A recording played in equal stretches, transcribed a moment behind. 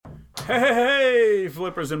Hey,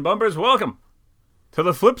 flippers and bumpers, welcome to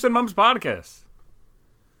the Flips and Bumps podcast.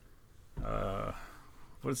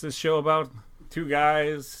 What's this show about? Two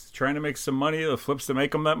guys trying to make some money, the flips to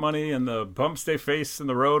make them that money, and the bumps they face in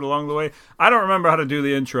the road along the way. I don't remember how to do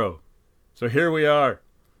the intro, so here we are.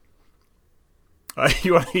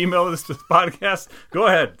 You want to email this to the podcast? Go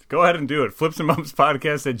ahead and do it.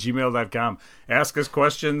 flipsandbumpspodcast@gmail.com. Ask us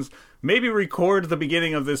questions. Maybe record the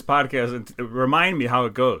beginning of this podcast and remind me how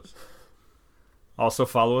it goes. Also,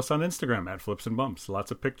 follow us on Instagram at Flips and Bumps.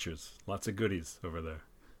 Lots of pictures, lots of goodies over there.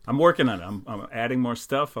 I'm working on it. I'm adding more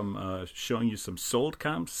stuff. I'm showing you some sold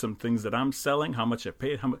comps, some things that I'm selling, how much I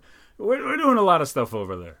paid. We're doing a lot of stuff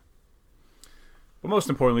over there. But most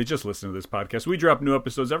importantly, just listen to this podcast. We drop new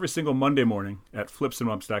episodes every single Monday morning at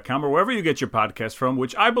flipsandbumps.com or wherever you get your podcast from,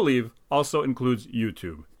 which I believe also includes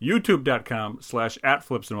YouTube.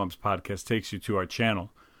 YouTube.com/@flipsandbumpspodcast takes you to our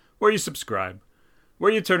channel where you subscribe,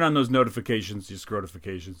 where you turn on those notifications, just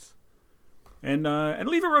notifications, and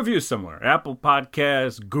leave a review somewhere. Apple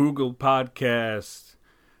Podcasts, Google Podcasts,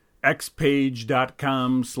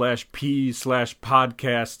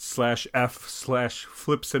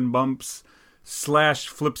 xpage.com/p/podcast/f/flipsandbumps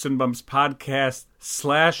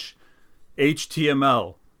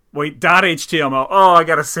 /flipsandbumpspodcast/HTML. Wait, .html. Oh, I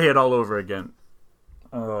gotta say it all over again.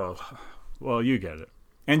 Oh, well, you get it.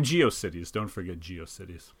 And GeoCities. Don't forget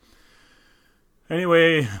GeoCities.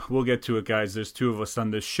 Anyway, we'll get to it, guys. There's two of us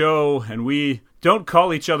on this show, and we don't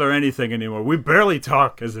call each other anything anymore. We barely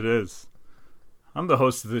talk as it is. I'm the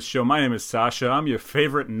host of this show. My name is Sasha. I'm your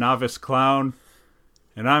favorite novice clown,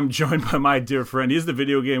 and I'm joined by my dear friend. He's the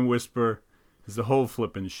video game whisperer. He's the whole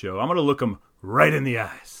flippin' show. I'm going to look him right in the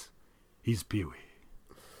eyes. He's Pee-wee.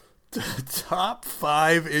 Top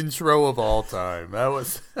 5 intro of all time. That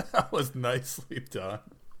was nicely done.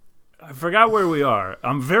 I forgot where we are.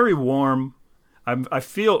 I'm very warm. I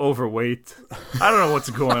feel overweight. I don't know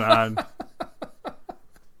what's going on.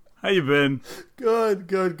 How you been? Good.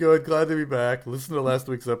 Glad to be back. Listen to last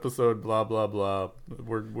week's episode, blah, blah, blah.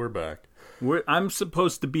 We're back. I'm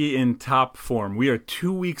supposed to be in top form. We are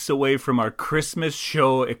 2 weeks away from our Christmas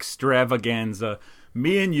show extravaganza.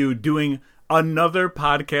 Me and you doing another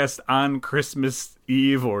podcast on Christmas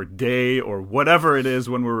Eve or day or whatever it is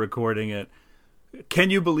when we're recording it. Can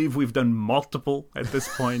you believe we've done multiple at this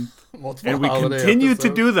point? Multiple and we continue episodes.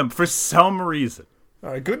 to do them for some reason. All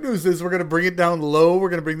right, good news is we're going to bring it down low. We're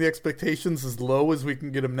going to bring the expectations as low as we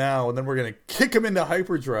can get them now, and then we're going to kick them into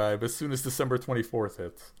hyperdrive as soon as December 24th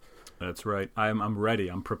hits. That's right. I'm ready.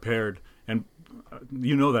 I'm prepared. And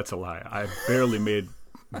you know that's a lie. I barely made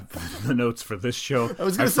the notes for this show. I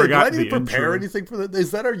was going to say, do I need to prepare anything for that?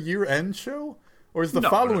 Is that our year-end show? Or is the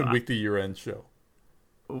following week the year-end show?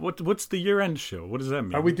 What's the year-end show? What does that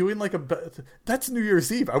mean? Are we doing like that's New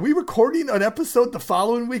Year's Eve. Are we recording an episode the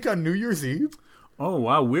following week on New Year's Eve? Oh,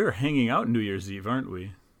 wow. We're hanging out New Year's Eve, aren't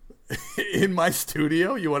we? In my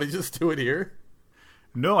studio? You want to just do it here?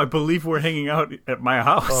 No, I believe we're hanging out at my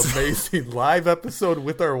house. Amazing. Live episode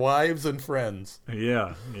with our wives and friends.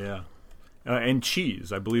 Yeah. And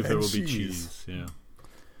cheese. I believe there will be cheese. Yeah.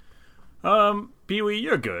 Pee-wee,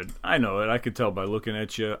 you're good. I know it. I could tell by looking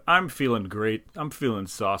at you. I'm feeling great. I'm feeling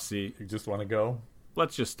saucy. You just want to go?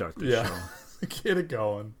 Let's just start this show. Get it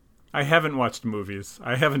going. I haven't watched movies.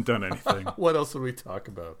 I haven't done anything. What else would we talk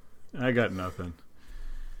about? I got nothing.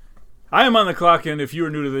 I am on the clock, and if you are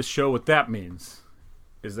new to this show, what that means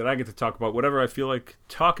is that I get to talk about whatever I feel like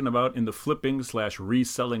talking about in the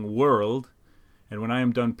flipping/reselling world. And when I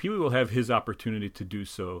am done, Pee-wee will have his opportunity to do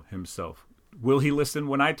so himself. Will he listen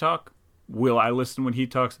when I talk? Will I listen when he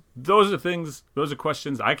talks? Those are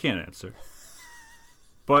questions I can't answer.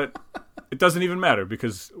 But it doesn't even matter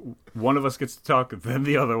because one of us gets to talk, then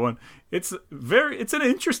the other one. It's an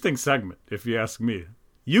interesting segment, if you ask me.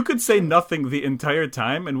 You could say nothing the entire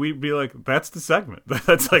time, and we'd be like, that's the segment.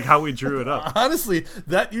 That's like how we drew it up. Honestly,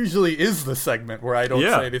 that usually is the segment where I don't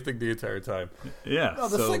say anything the entire time. Yeah. No,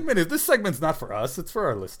 this segment's not for us. It's for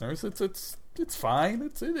our listeners. It's fine.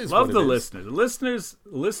 It is. Love the listeners.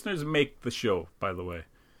 Listeners make the show, by the way.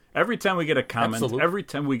 Every time we get a comment, every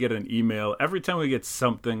time we get an email, every time we get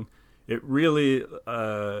something, it really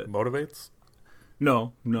motivates.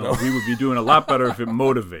 No, we would be doing a lot better if it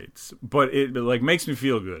motivates. But it like makes me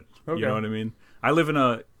feel good. Okay. You know what I mean? I live in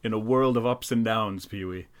a world of ups and downs,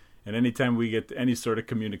 Pee-wee. And anytime we get any sort of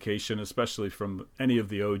communication, especially from any of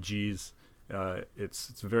the OGs,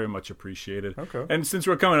 it's very much appreciated. Okay. And since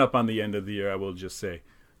we're coming up on the end of the year, I will just say,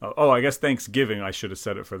 I guess Thanksgiving, I should have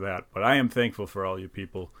said it for that. But I am thankful for all you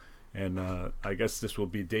people. And I guess this will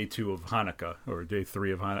be day 2 of Hanukkah or day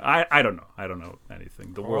 3 of Hanukkah. I don't know. I don't know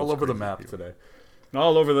anything. The world's all over the crazy map people. today.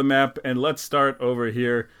 All over the map. And let's start over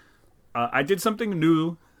here. I did something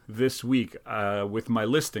new this week with my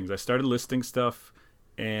listings. I started listing stuff,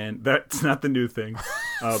 and that's not the new thing.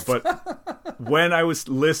 But when I was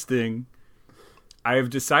listing, I've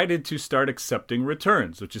decided to start accepting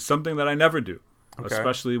returns, which is something that I never do,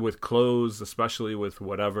 especially with clothes, especially with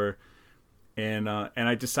whatever. And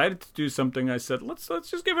I decided to do something. I said, let's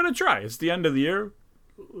just give it a try. It's the end of the year.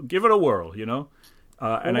 Give it a whirl, you know?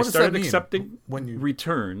 And I started accepting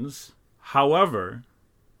returns. However,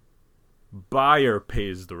 buyer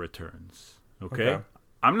pays the returns. Okay?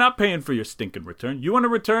 I'm not paying for your stinking return. You want to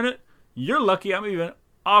return it? You're lucky I'm even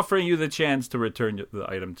offering you the chance to return the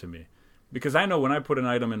item to me. Because I know when I put an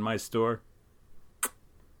item in my store,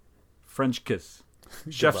 French kiss,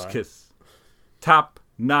 chef's kiss,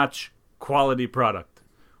 top-notch quality product,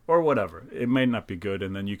 or whatever. It may not be good,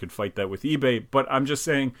 and then you could fight that with eBay. But I'm just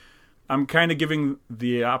saying, I'm kind of giving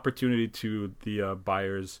the opportunity to the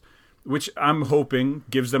buyers, which I'm hoping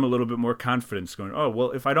gives them a little bit more confidence, going, oh,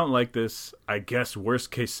 well, if I don't like this, I guess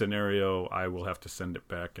worst case scenario, I will have to send it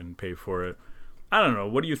back and pay for it. I don't know.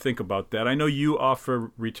 What do you think about that? I know you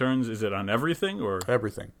offer returns. Is it on everything or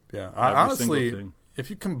everything? Yeah. Honestly, if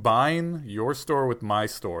you combine your store with my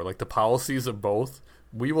store, like the policies of both,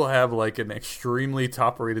 we will have like an extremely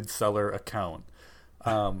top-rated seller account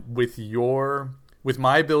with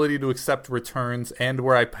my ability to accept returns and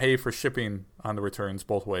where I pay for shipping on the returns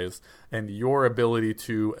both ways, and your ability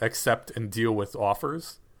to accept and deal with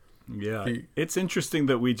offers. Yeah, it's interesting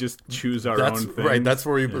that we just choose our own thing. Right, that's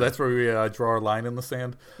where we draw our line in the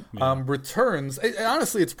sand. Yeah. Returns,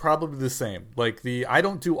 honestly, it's probably the same. Like I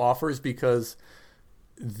don't do offers because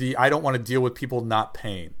I don't want to deal with people not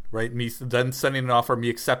paying. Right, me then sending an offer, me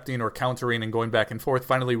accepting or countering and going back and forth.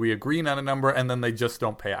 Finally, we agreeing on a number, and then they just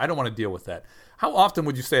don't pay. I don't want to deal with that. How often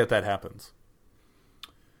would you say that happens?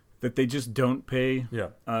 That they just don't pay? Yeah.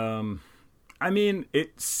 I mean,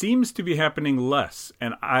 it seems to be happening less,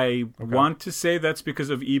 and I want to say that's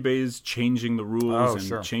because of eBay's changing the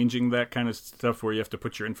rules and changing that kind of stuff where you have to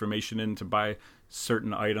put your information in to buy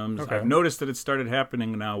certain items. Okay. I've noticed that it started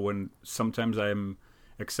happening now when sometimes I'm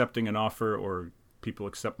accepting an offer or people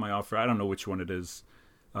accept my offer. I don't know which one it is,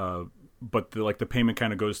 but the payment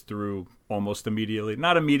kind of goes through almost immediately.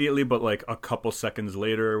 Not immediately, but like a couple seconds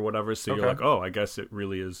later or whatever. So you're like, oh, I guess it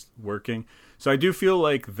really is working. So I do feel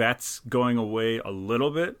like that's going away a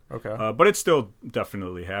little bit. Okay. But it still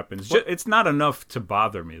definitely happens. It's not enough to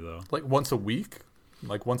bother me, though. Like once a week?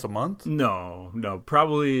 Like once a month? No.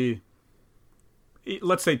 Probably,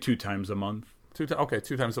 let's say 2 times a month. 2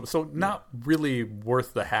 times a month. So not really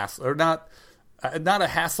worth the hassle, or not a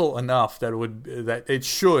hassle enough that it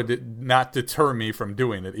should not deter me from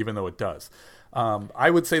doing it, even though it does.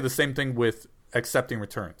 I would say the same thing with accepting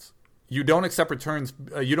returns. You don't accept returns.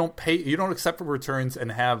 You don't pay. You don't accept returns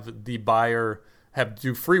and have the buyer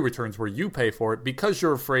do free returns where you pay for it because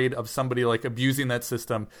you're afraid of somebody like abusing that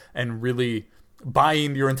system and really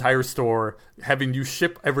buying your entire store, having you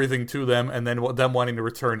ship everything to them, and then them wanting to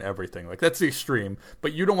return everything. Like that's the extreme.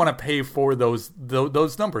 But you don't want to pay for those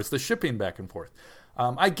numbers, the shipping back and forth.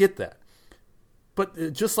 I get that,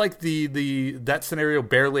 but just like that scenario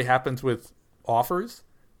barely happens with offers,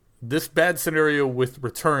 this bad scenario with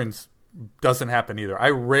returns doesn't happen either. I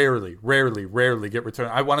rarely get return.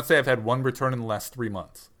 I want to say I've had 1 return in the last 3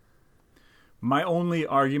 months. My only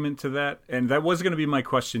argument to that, and that was going to be my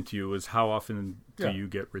question to you, is how often do you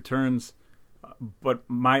get returns? But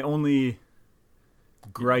my only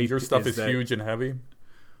gripe your stuff is huge and heavy.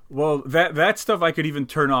 Well, that stuff I could even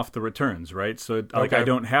turn off the returns, right? So I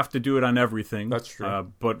don't have to do it on everything. That's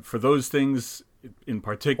true. But for those things in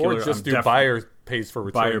particular, or just buyer pays for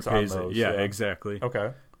returns. Buyer pays on those. Yeah, exactly.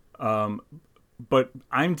 Okay. But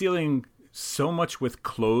I'm dealing so much with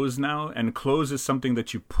clothes now, and clothes is something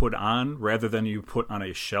that you put on rather than you put on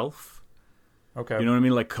a shelf. Okay. You know what I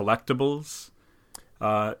mean? Like collectibles.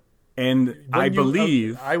 And I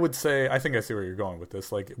believe... I would say, I think I see where you're going with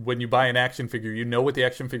this. Like, when you buy an action figure, you know what the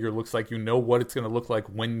action figure looks like. You know what it's going to look like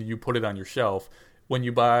when you put it on your shelf. When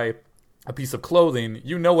you buy a piece of clothing,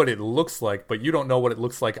 you know what it looks like, but you don't know what it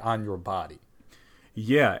looks like on your body.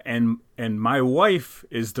 Yeah, and my wife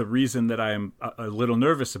is the reason that I'm a little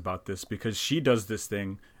nervous about this, because she does this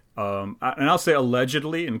thing, and I'll say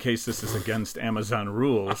allegedly in case this is against Amazon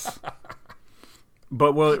rules,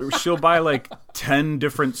 but she'll buy like 10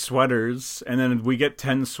 different sweaters, and then we get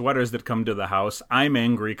 10 sweaters that come to the house. I'm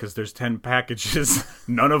angry because there's 10 packages.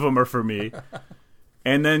 None of them are for me.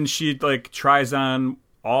 And then she like tries on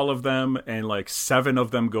all of them, and like 7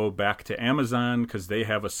 of them go back to Amazon because they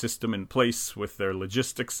have a system in place with their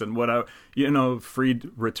logistics and free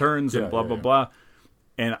returns and blah.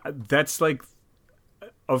 And that's like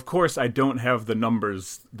of course, I don't have the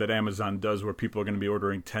numbers that Amazon does where people are going to be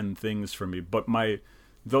ordering 10 things from me. But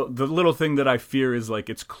the little thing that I fear is like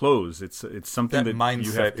it's clothes. It's something that mindset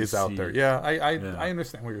you have to is out see. there. Yeah, I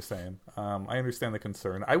understand what you're saying. I understand the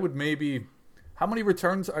concern. I would maybe. How many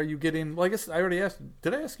returns are you getting? Well, I guess I already asked.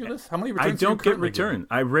 Did I ask you this? How many returns? I don't get returns.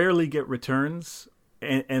 I rarely get returns.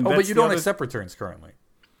 And but you don't accept returns currently.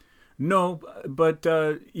 No, but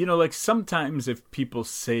like sometimes if people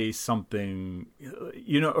say something,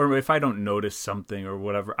 or if I don't notice something or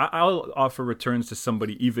whatever, I'll offer returns to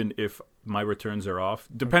somebody even if my returns are off,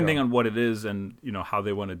 depending on what it is and how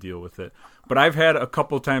they want to deal with it. But I've had a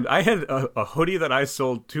couple times. I had a hoodie that I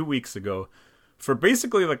sold 2 weeks ago for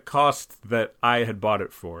basically the cost that I had bought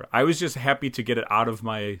it for. I was just happy to get it out of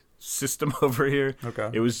my system over here. Okay.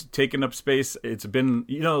 It was taking up space. It's been,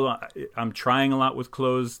 I'm trying a lot with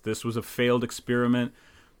clothes. This was a failed experiment.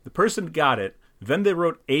 The person got it. Then they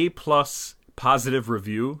wrote A+ positive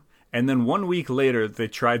review. And then 1 week later, they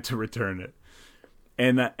tried to return it.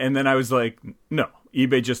 And then I was like, no.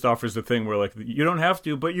 eBay just offers the thing where like you don't have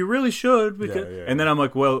to, but you really should. And then I'm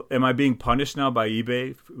like, well, am I being punished now by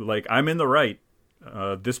eBay? Like I'm in the right.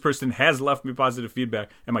 This person has left me positive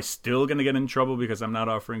feedback. Am I still going to get in trouble because I'm not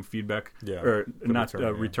offering feedback or not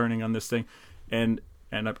returning on this thing? And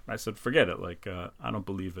I said, forget it. Like I don't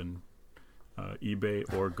believe in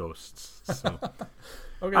eBay or ghosts. So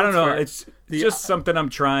Okay, I don't know. fair. It's just something I'm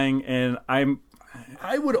trying, and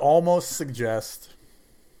I would almost suggest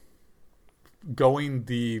going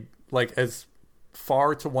as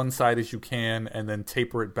far to one side as you can and then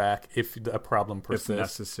taper it back if a problem persists. If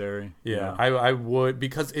necessary. Yeah. I would,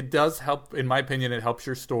 because it does help, in my opinion, it helps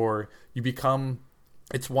your store.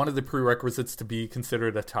 It's one of the prerequisites to be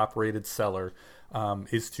considered a top-rated seller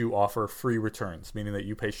is to offer free returns, meaning that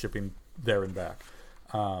you pay shipping there and back.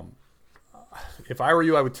 If I were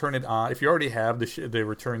you, I would turn it on. If you already have the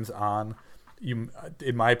returns on, in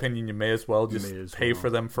my opinion, you may as well just pay for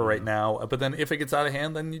them for right now. But then if it gets out of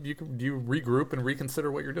hand, then you regroup and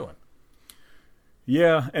reconsider what you're doing.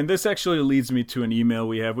 Yeah, and this actually leads me to an email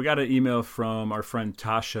we have. We got an email from our friend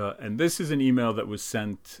Tasha, and this is an email that was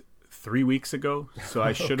sent 3 weeks ago, so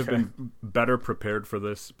I should have been better prepared for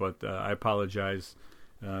this, but I apologize.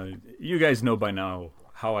 You guys know by now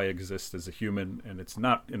how I exist as a human, and it's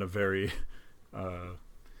not in a very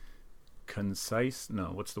concise.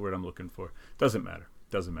 No, what's the word I'm looking for? Doesn't matter.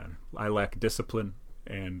 I lack discipline,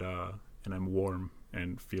 and I'm warm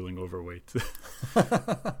and feeling overweight.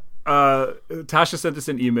 Tasha sent us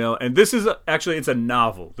an email, and this is it's a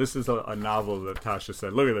novel. This is a novel that Tasha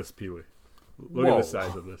said. Look at this, Pee-wee. Look at the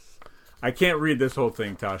size of this. I can't read this whole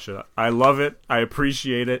thing, Tasha. I love it. I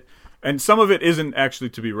appreciate it. And some of it isn't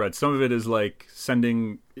actually to be read. Some of it is like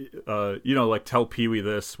sending, like tell Pee-wee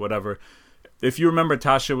this, whatever. If you remember,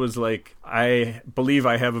 Tasha was like, I believe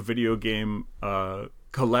I have a video game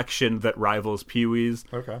collection that rivals Pee-wee's.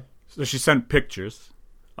 Okay. So she sent pictures.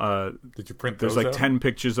 Did you print those? There's like out? 10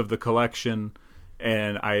 pictures of the collection,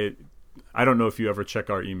 and I don't know if you ever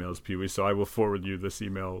check our emails, Pee-wee, so I will forward you this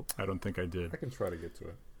email. I don't think I did. I can try to get to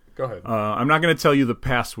it. Go ahead. I'm not going to tell you the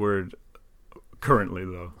password currently,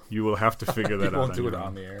 though. You will have to figure that out. You won't do it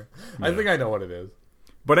on the air. Yeah. I think I know what it is.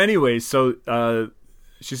 But anyway, so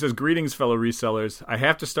she says, greetings, fellow resellers. I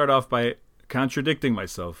have to start off by contradicting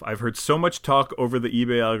myself. I've heard so much talk over the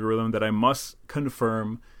eBay algorithm that I must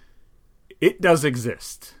confirm it does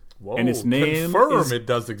exist. Whoa, and its name it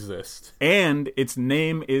does exist. And its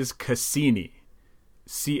name is Cassini.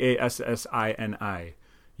 Cassini.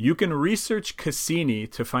 You can research Cassini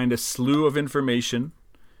to find a slew of information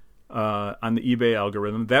on the eBay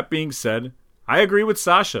algorithm. That being said, I agree with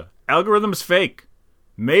Sasha. Algorithm's fake.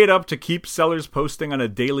 Made up to keep sellers posting on a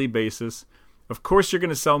daily basis. Of course you're going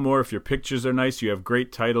to sell more if your pictures are nice, you have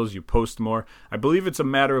great titles, you post more. I believe it's a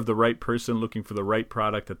matter of the right person looking for the right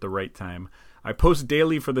product at the right time. I post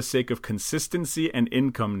daily for the sake of consistency and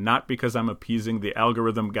income, not because I'm appeasing the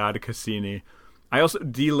algorithm god Cassini. I also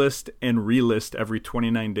delist and relist every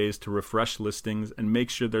 29 days to refresh listings and make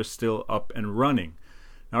sure they're still up and running.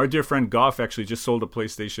 Now, our dear friend Goff actually just sold a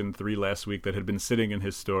PlayStation 3 last week that had been sitting in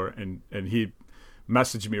his store, and he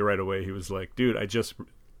messaged me right away. He was like, dude, I just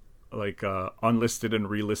unlisted and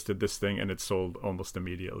relisted this thing, and it sold almost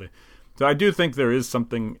immediately. So I do think there is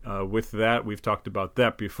something with that. We've talked about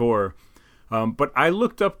that before. But I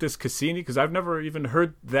looked up this Cassini because I've never even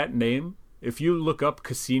heard that name. If you look up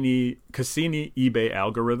Cassini eBay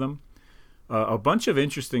algorithm, a bunch of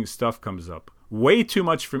interesting stuff comes up. Way too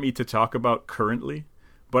much for me to talk about currently,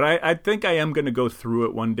 but I think I am going to go through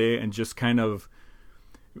it one day and just kind of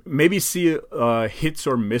maybe see hits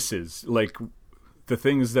or misses. Like the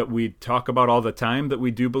things that we talk about all the time that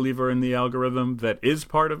we do believe are in the algorithm that is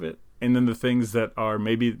part of it, and then the things that are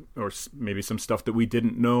maybe some stuff that we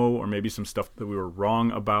didn't know, or maybe some stuff that we were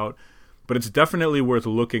wrong about. But it's definitely worth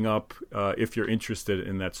looking up if you're interested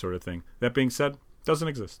in that sort of thing. That being said, doesn't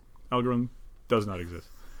exist. Algorithm does not exist.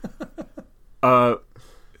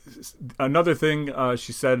 Another thing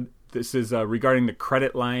she said, this is regarding the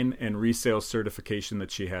credit line and resale certification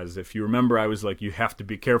that she has. If you remember, I was like, you have to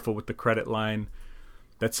be careful with the credit line.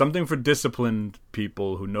 That's something for disciplined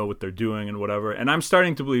people who know what they're doing and whatever. And I'm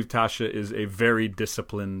starting to believe Tasha is a very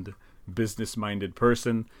disciplined, business-minded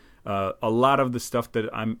person. A lot of the stuff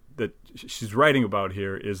that she's writing about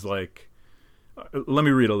here is like, let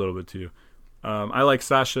me read a little bit to you. I, like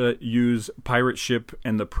Sasha, use pirate ship,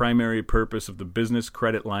 and the primary purpose of the business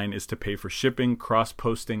credit line is to pay for shipping,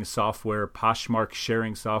 cross-posting software, Poshmark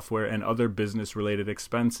sharing software, and other business-related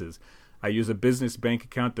expenses. I use a business bank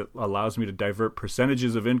account that allows me to divert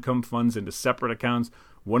percentages of income funds into separate accounts,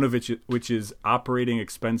 one of which is operating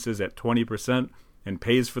expenses at 20% and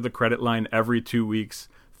pays for the credit line every 2 weeks.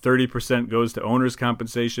 30% goes to owner's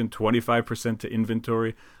compensation, 25% to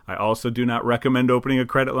inventory. I also do not recommend opening a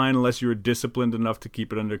credit line unless you are disciplined enough to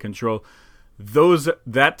keep it under control.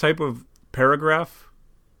 That type of paragraph,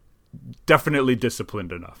 definitely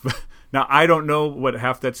disciplined enough. Now, I don't know what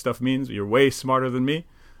half that stuff means. You're way smarter than me.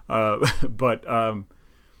 But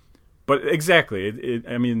exactly.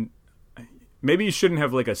 I mean, maybe you shouldn't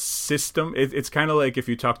have like a system. It's kind of like if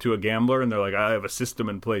you talk to a gambler and they're like, I have a system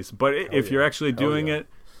in place. But if you're actually doing it,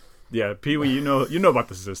 yeah, Pee-wee, you know about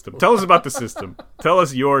the system. Tell us about the system. Tell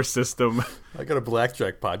us your system. I got a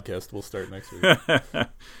blackjack podcast we'll start next week.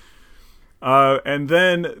 And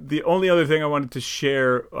then the only other thing I wanted to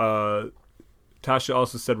share, Tasha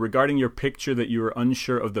also said, regarding your picture that you were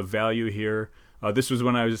unsure of the value here. This was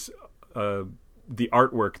when I was the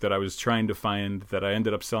artwork that I was trying to find that I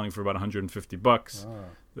ended up selling for about $150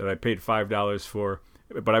 that I paid $5 for.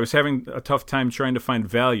 But I was having a tough time trying to find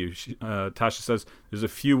value. Tasha says there's a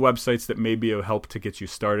few websites that may be of help to get you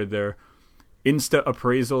started there.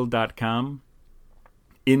 Instaappraisal.com.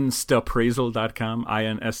 Instaappraisal.com.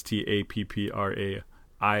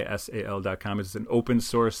 INSTAPPRAISAL.com. It's an open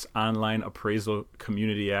source online appraisal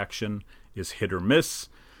community action. Is hit or miss.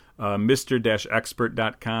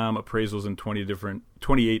 Mr-expert.com, appraisals in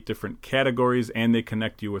 28 different categories, and they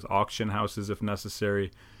connect you with auction houses if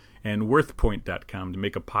necessary. And worthpoint.com to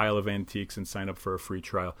make a pile of antiques and sign up for a free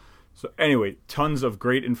trial. So anyway, tons of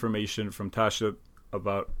great information from Tasha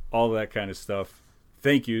about all that kind of stuff.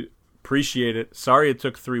 Thank you. Appreciate it. Sorry it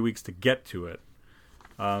took 3 weeks to get to it.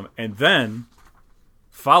 And then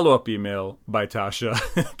follow-up email by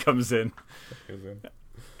Tasha comes in.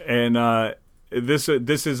 And this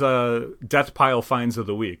is a death pile finds of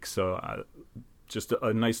the week. So just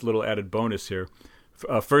a nice little added bonus here.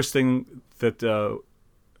 First thing that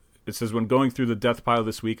it says, when going through the death pile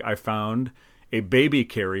this week, I found a baby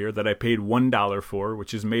carrier that I paid $1 for,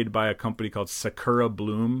 which is made by a company called Sakura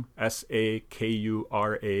Bloom,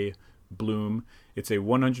 Sakura Bloom. It's a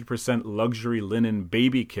 100% luxury linen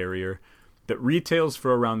baby carrier that retails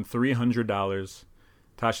for around $300.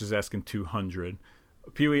 Tasha's asking $200.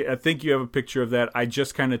 Pee-wee, I think you have a picture of that. I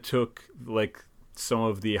just kind of took like some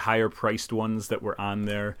of the higher priced ones that were on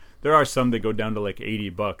there. There are some that go down to like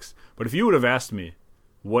 $80. But if you would have asked me,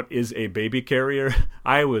 what is a baby carrier?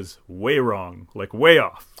 I was way wrong, like way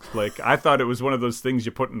off. Like I thought it was one of those things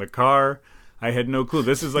you put in the car. I had no clue.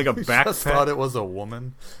 This is like a backpack. Just thought it was a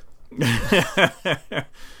woman.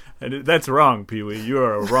 That's wrong, Pee-wee. You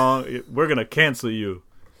are wrong. We're gonna cancel you.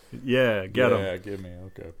 Yeah, get 'em. Yeah, give me.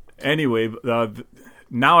 Okay. Anyway,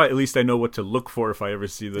 now at least I know what to look for if I ever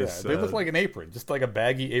see this. Yeah, they look like an apron, just like a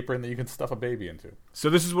baggy apron that you can stuff a baby into. So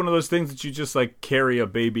this is one of those things that you just like carry a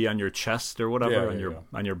baby on your chest or whatever,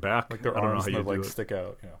 on your back. Like their arms and their legs stick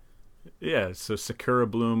out. Yeah. So Sakura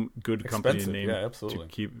Bloom, good company name. Yeah,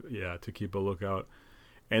 absolutely. To keep a lookout.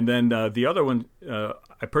 And then the other one,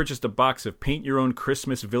 I purchased a box of Paint Your Own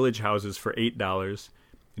Christmas Village houses for $8.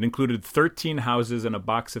 It included 13 houses and a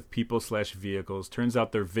box of people/vehicles. Turns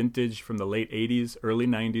out they're vintage from the late 80s, early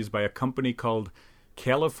 90s by a company called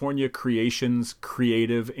California Creations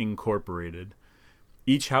Creative Incorporated.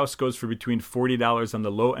 Each house goes for between $40 on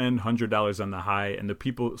the low end, $100 on the high, and the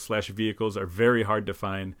people/vehicles are very hard to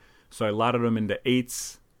find. So I lotted them into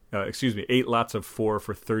 8 lots of 4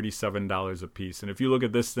 for $37 a piece. And if you look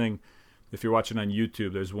at this thing, if you're watching on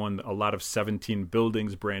YouTube, there's a lot of 17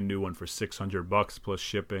 buildings, brand new one for $600 plus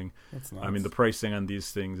shipping. That's nice. I mean, the pricing on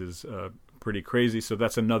these things is pretty crazy. So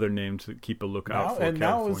that's another name to keep a lookout for. And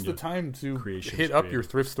now is the time to hit up your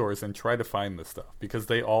thrift stores and try to find this stuff, because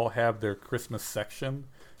they all have their Christmas section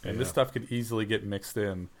And this stuff could easily get mixed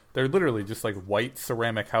in. They're literally just like white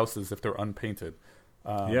ceramic houses if they're unpainted.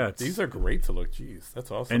 These are great to look. Jeez,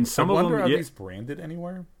 that's awesome. And some I of wonder them, are these branded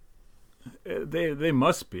anywhere? They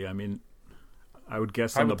must be. I mean, I would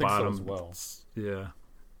guess on the bottom. So as well. Yeah,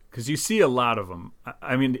 because you see a lot of them.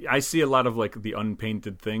 I mean, I see a lot of like the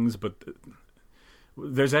unpainted things, but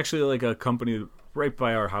there's actually like a company right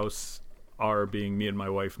by our house. Our being me and my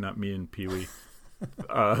wife, not me and Pee Wee.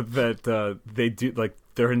 That they do, like,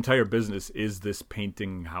 their entire business is this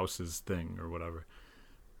painting houses thing or whatever.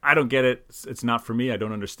 I don't get it. It's not for me. I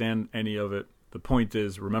don't understand any of it. The point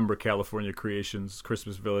is, remember California Creations,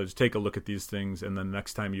 Christmas Village. Take a look at these things, and then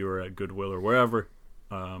next time you are at Goodwill or wherever,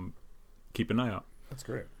 keep an eye out. That's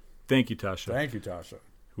great. Thank you, Tasha. Thank you, Tasha.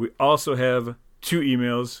 We also have 2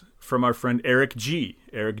 emails from our friend Eric G.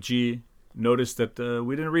 Eric G noticed that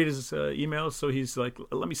we didn't read his emails, so he's like,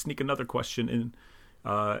 let me sneak another question in.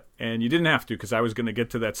 And you didn't have to, because I was going to get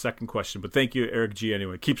to that second question. But thank you, Eric G.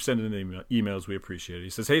 Anyway, keep sending in emails. We appreciate it. He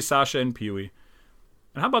says, hey, Sasha and Pee Wee.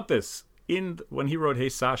 And how about this? When he wrote, hey,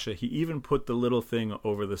 Sasha, he even put the little thing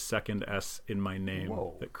over the second S in my name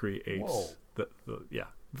that creates the yeah.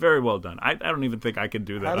 Very well done. I don't even think I could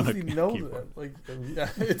do that. How does he know that? Like, yeah,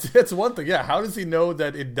 it's one thing. Yeah, how does he know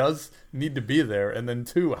that it does need to be there? And then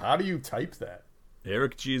 2, how do you type that?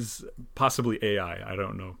 Eric G's possibly AI. I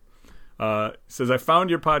don't know. Says, I found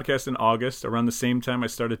your podcast in August, around the same time I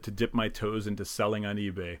started to dip my toes into selling on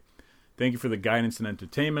eBay. Thank you for the guidance and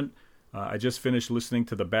entertainment. I just finished listening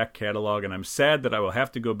to the back catalog, and I'm sad that I will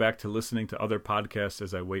have to go back to listening to other podcasts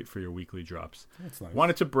as I wait for your weekly drops. That's nice.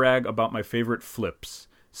 Wanted to brag about my favorite flips.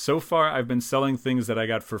 So far, I've been selling things that I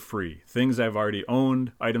got for free. Things I've already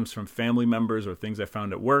owned, items from family members, or things I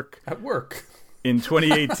found at work. At work? In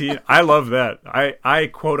 2018, I love that. I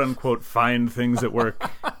quote-unquote find things at work.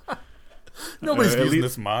 Nobody's using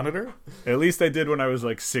this monitor. At least I did when I was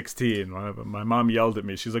like 16. My mom yelled at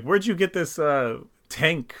me. She's like, where'd you get this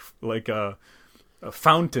tank, like a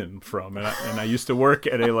fountain from? And I used to work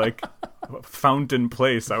at a like fountain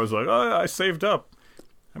place. I was like, oh, I saved up.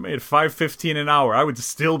 I made $5.15 an hour. I would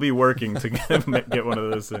still be working to get one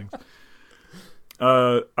of those things.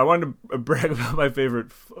 I wanted to brag about my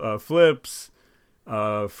favorite flips,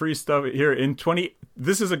 free stuff here.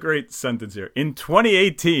 This is a great sentence here. In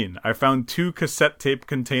 2018, I found 2 cassette tape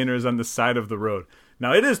containers on the side of the road.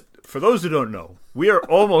 Now, it is, for those who don't know, we are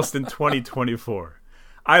almost in 2024.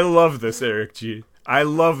 I love this, Eric G. I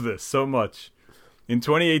love this so much. In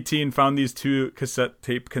 2018, found these 2 cassette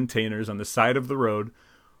tape containers on the side of the road.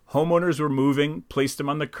 Homeowners were moving, placed them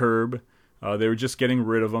on the curb. They were just getting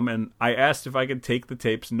rid of them, and I asked if I could take the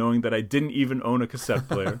tapes, knowing that I didn't even own a cassette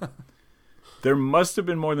player. There must have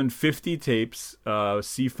been more than 50 tapes,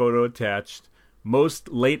 see photo attached, most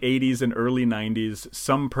late 80s and early 90s,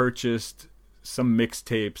 some purchased, some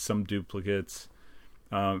mixtapes, some duplicates.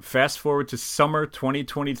 Fast forward to summer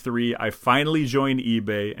 2023, I finally joined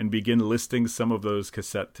eBay and begin listing some of those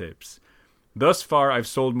cassette tapes. Thus far, I've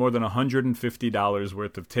sold more than $150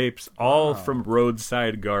 worth of tapes, all from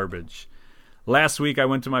roadside garbage. Last week, I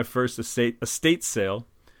went to my first estate sale.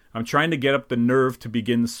 I'm trying to get up the nerve to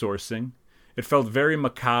begin sourcing. It felt very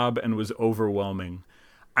macabre and was overwhelming.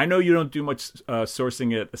 I know you don't do much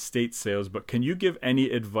sourcing at estate sales, but can you give any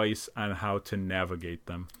advice on how to navigate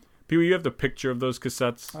them? Pee-wee, you have the picture of those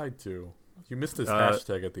cassettes? I do. You missed this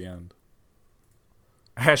hashtag at the end.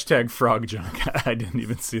 Hashtag frog junk. I didn't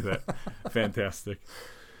even see that. Fantastic.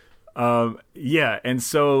 Yeah, and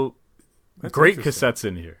so that's great cassettes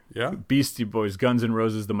in here. Yeah. Beastie Boys, Guns N'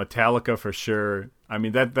 Roses, the Metallica for sure. I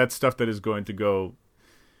mean, that's stuff that is going to go.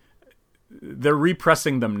 They're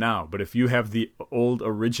repressing them now, but if you have the old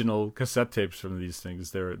original cassette tapes from these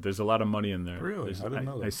things, there's a lot of money in there. Really? I didn't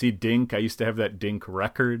know that. I see Dink. I used to have that Dink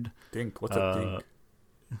record. Dink? What's a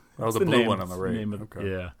Dink? Oh, the blue one on the right. Okay.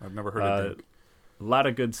 Yeah. I've never heard of Dink. A lot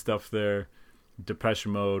of good stuff there. Depeche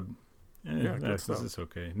Mode. This is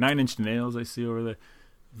okay. 9 Inch Nails I see over there.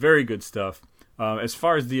 Very good stuff. As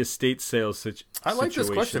far as the estate sales situation. I like this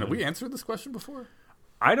question. Have we answered this question before?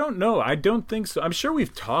 I don't know. I don't think so. I'm sure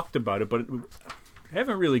we've talked about it, but I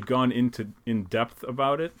haven't really gone in depth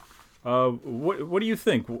about it. What do you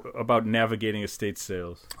think about navigating estate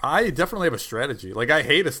sales? I definitely have a strategy. Like, I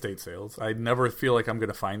hate estate sales. I never feel like I'm going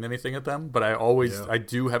to find anything at them, but I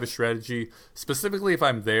do have a strategy, specifically if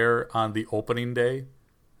I'm there on the opening day.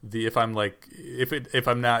 If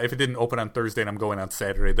it didn't open on Thursday and I'm going on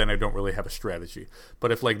Saturday, then I don't really have a strategy.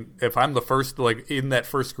 But if I'm the first, like, in that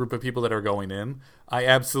first group of people that are going in, I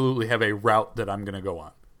absolutely have a route that I'm going to go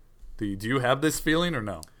on. Do you have this feeling or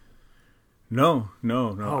no? No.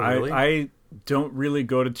 Oh, really? I don't really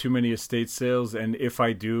go to too many estate sales, and if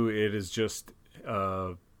I do, it is just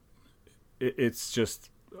it's just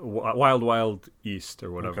wild, wild east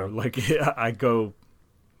or whatever. Okay. Like I go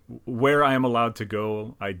where I am allowed to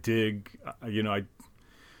go. I dig,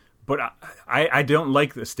 but I don't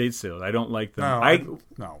like the estate sales. I don't like them.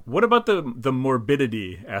 No. What about the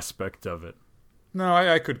morbidity aspect of it? No,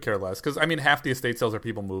 I could care less because I mean half the estate sales are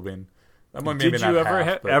people moving. Did you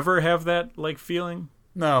ever have that like feeling?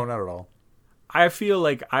 No, not at all. I feel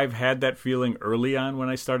like I've had that feeling early on when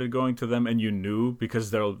I started going to them, and you knew because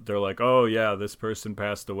they're like, oh yeah, this person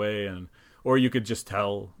passed away, or you could just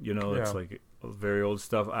tell, it's like very old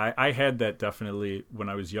stuff. I had that definitely when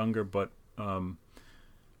I was younger, but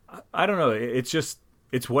I don't know.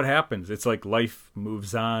 It's what happens. It's like life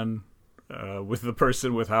moves on with the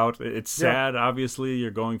person without. It's sad, obviously.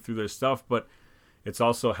 You're going through their stuff, but it's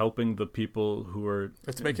also helping the people who are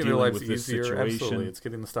it's making their lives easier. Situation. Absolutely, it's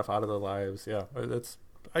getting the stuff out of their lives. Yeah,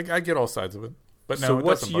 I get all sides of it. But no, so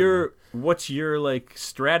what's your like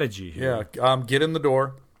strategy here? Yeah, get in the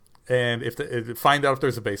door, and find out if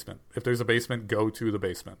there's a basement. If there's a basement, go to the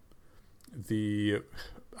basement.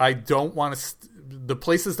 I don't want to. The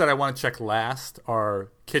places that I want to check last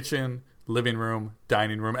are kitchen, living room,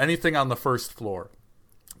 dining room, anything on the first floor.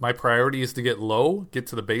 My priority is to get low, get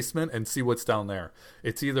to the basement, and see what's down there.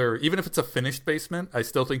 It's even if it's a finished basement, I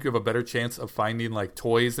still think you have a better chance of finding like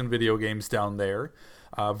toys and video games down there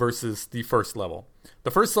versus the first level. The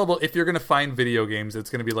first level, if you're going to find video games, it's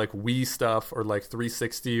going to be like Wii stuff or like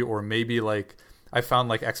 360 or maybe like I found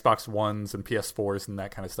like Xbox Ones and PS4s and that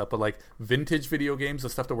kind of stuff. But like vintage video games, the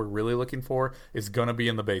stuff that we're really looking for is going to be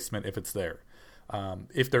in the basement if it's there.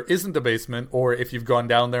 If there isn't a basement, or if you've gone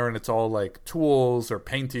down there and it's all like tools or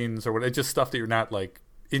paintings or just stuff that you're not like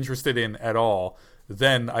interested in at all,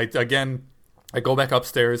 then I go back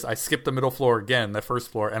upstairs. I skip the middle floor again, the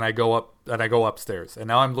first floor, and I go upstairs. And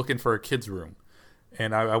now I'm looking for a kid's room,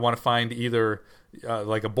 and I want to find either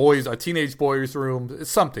like a teenage boys' room,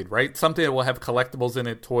 something, right? Something that will have collectibles in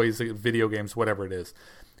it, toys, video games, whatever it is.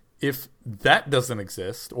 If that doesn't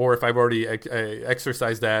exist, or if I've already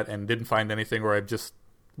exercised that and didn't find anything, or I've just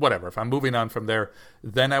whatever, if I'm moving on from there,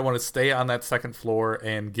 then I want to stay on that second floor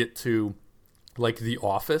and get to like the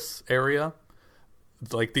office area,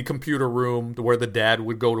 like the computer room where the dad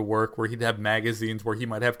would go to work, where he'd have magazines, where he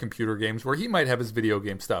might have computer games, where he might have his video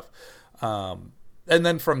game stuff. And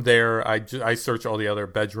then from there, I search all the other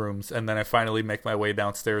bedrooms, and then I finally make my way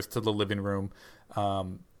downstairs to the living room,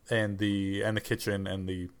 and the kitchen and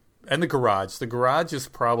the garage. The garage is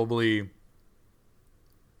probably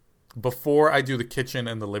before I do the kitchen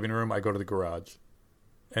and the living room, I go to the garage,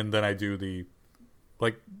 and then I do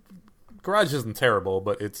garage isn't terrible,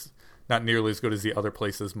 but it's not nearly as good as the other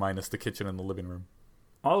places minus the kitchen and the living room.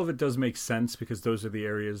 All of it does make sense because those are the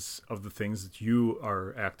areas of the things that you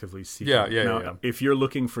are actively seeking. Yeah. If you're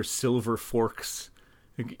looking for silver forks,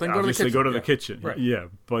 then obviously go to the kitchen. Right. Yeah,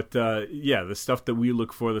 but the stuff that we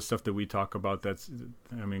look for, the stuff that we talk about,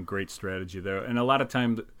 great strategy there. And a lot of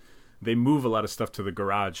time they move a lot of stuff to the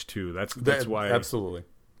garage too. That's why. Absolutely.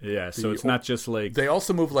 Yeah, so it's not just like... They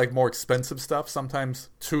also move like more expensive stuff sometimes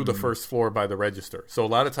to the first floor by the register. So a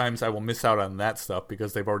lot of times I will miss out on that stuff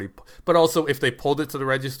because they've already... But also if they pulled it to the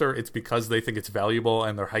register, it's because they think it's valuable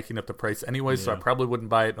and they're hiking up the price anyway, so I probably wouldn't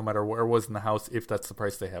buy it no matter where it was in the house if that's the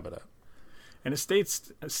price they have it at. And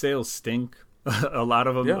estate sales stink. A lot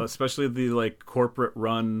of them, especially the like corporate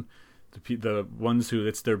run, the ones who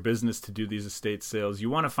it's their business to do these estate sales. You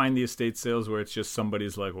want to find the estate sales where it's just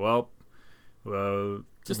somebody's like,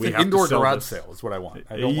 just an indoor garage sale is what I want.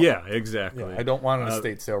 Exactly. Yeah, I don't want an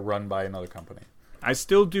estate sale run by another company. I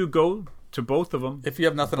still do go to both of them. If you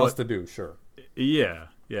have nothing else to do, sure. Yeah.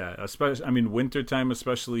 Especially, wintertime,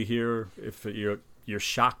 especially here, if you're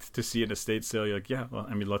shocked to see an estate sale, you're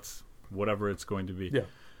like, let's... whatever it's going to be. Yeah.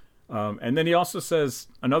 And then he also says,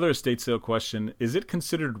 another estate sale question, is it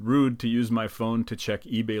considered rude to use my phone to check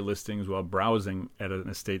eBay listings while browsing at an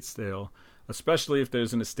estate sale? Especially if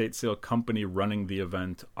there's an estate sale company running the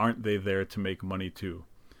event. Aren't they there to make money too?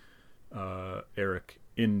 Eric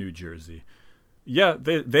in New Jersey. Yeah,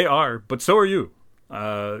 they are, but so are you.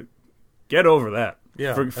 Get over that.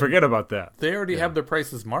 Yeah. Forget about that. They already have their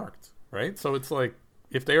prices marked, right? So it's like,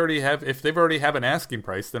 if they've already have an asking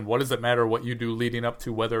price, then what does it matter what you do leading up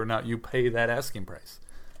to whether or not you pay that asking price?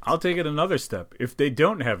 I'll take it another step. If they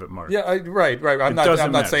don't have it marked, right. I'm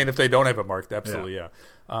not saying if they don't have it marked. Absolutely,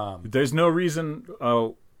 there's no reason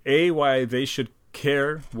why they should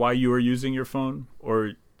care why you are using your phone,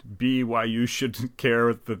 or B, why you should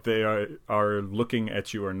care that they are looking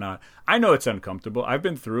at you or not. I know it's uncomfortable. I've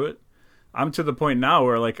been through it. I'm to the point now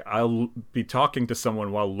where like I'll be talking to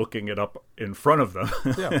someone while looking it up in front of them.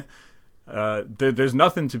 Yeah. There's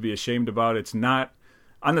nothing to be ashamed about. It's not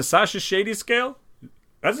On the Sasha Shady scale,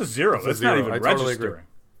 that's a 0. That's not even registering.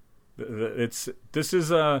 This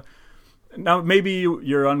is a now maybe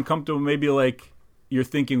you're uncomfortable. Maybe like you're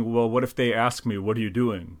thinking, well, what if they ask me, what are you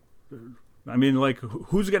doing? I mean, like,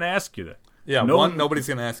 who's going to ask you that? Yeah, nobody's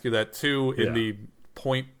going to ask you that. 2, in the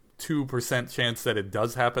 0.2% chance that it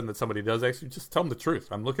does happen, that somebody does ask you, just tell them the truth.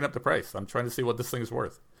 I'm looking up the price. I'm trying to see what this thing is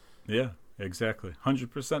worth. Yeah, exactly.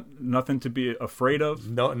 100%. Nothing to be afraid of.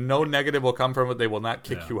 No negative will come from it. They will not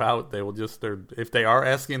kick you out. They will just, if they are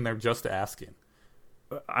asking, they're just asking.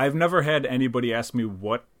 I've never had anybody ask me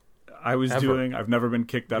what I was doing. I've never been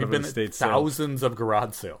kicked out of an estate sale. Thousands of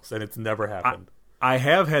garage sales, and it's never happened. I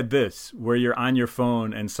have had this where you're on your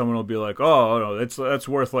phone and someone will be like, "Oh, no, that's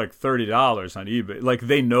worth like $30 on eBay." Like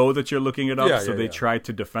they know that you're looking it up, so they try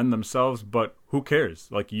to defend themselves. But who cares?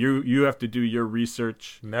 Like you have to do your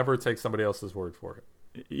research. Never take somebody else's word for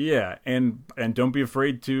it. Yeah, and don't be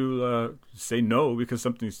afraid to say no because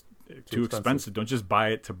something's too expensive. Don't just buy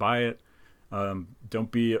it to buy it.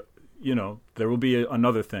 Don't be, there will be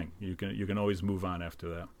another thing. You can always move on after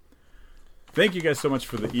that. Thank you guys so much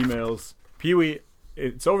for the emails. Pee-wee,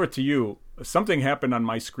 it's over to you. Something happened on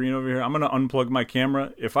my screen over here. I'm going to unplug my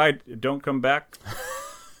camera. If I don't come back,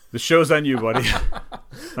 the show's on you, buddy.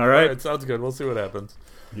 All right? It sounds good. We'll see what happens.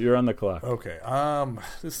 You're on the clock. Okay.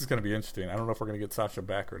 This is going to be interesting. I don't know if we're going to get Sasha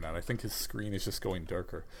back or not. I think his screen is just going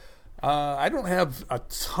darker. I don't have a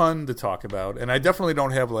ton to talk about, and I definitely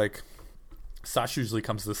don't have, like... Sasha usually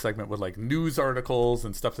comes to this segment with like news articles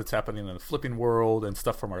and stuff that's happening in the flipping world and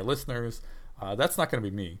stuff from our listeners. That's not going to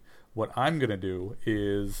be me. What I'm going to do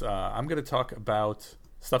is I'm going to talk about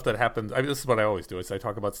stuff that happened. I mean, this is what I always do. Is I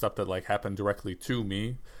talk about stuff that like happened directly to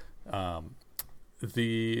me.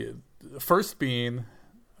 The first being,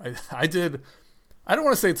 I don't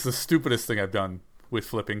want to say it's the stupidest thing I've done with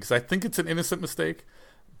flipping because I think it's an innocent mistake.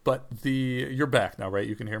 But you're back now, right?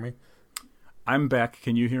 You can hear me. I'm back.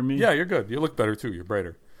 Can you hear me? Yeah, you're good. You look better too. You're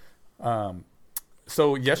brighter.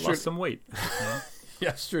 So yesterday, lost some weight.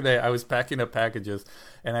 Yesterday, I was packing up packages,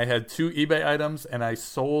 and I had 2 eBay items, and I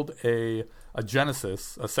sold a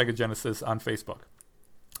Sega Genesis, on Facebook.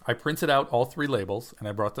 I printed out all 3 labels, and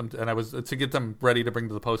I brought them, and I was to get them ready to bring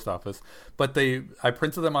to the post office. But I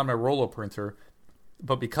printed them on my Rollo printer,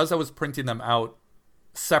 but because I was printing them out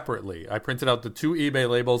separately, I printed out the 2 eBay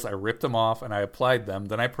labels, I ripped them off, and I applied them.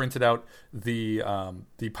 Then I printed out the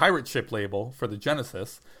pirate ship label for the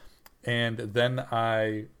Genesis, and then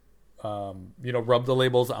I rubbed the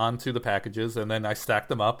labels onto the packages, and then I stacked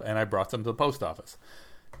them up, and I brought them to the post office.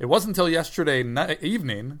 It wasn't until yesterday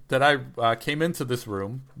evening that I came into this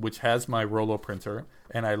room, which has my Rollo printer,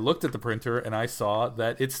 and I looked at the printer, and I saw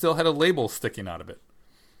that it still had a label sticking out of it.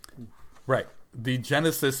 Right. The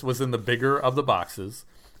Genesis was in the bigger of the boxes,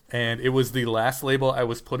 and it was the last label I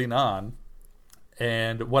was putting on.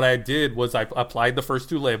 And what I did was I applied the first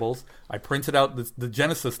 2 labels. I printed out the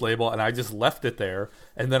Genesis label, and I just left it there.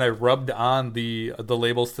 And then I rubbed on the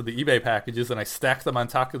labels to the eBay packages, and I stacked them on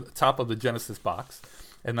top of the Genesis box.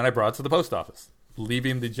 And then I brought it to the post office,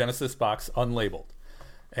 leaving the Genesis box unlabeled.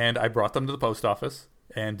 And I brought them to the post office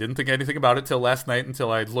and didn't think anything about it till last night, until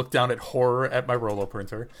I looked down at horror at my Rollo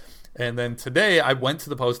printer. And then today I went to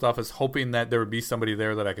the post office hoping that there would be somebody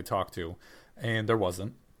there that I could talk to, and there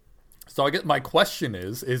wasn't. So my question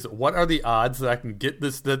is what are the odds that I can get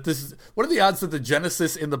what are the odds that the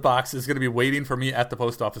Genesis in the box is going to be waiting for me at the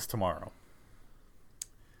post office tomorrow?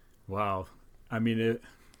 Wow. I mean,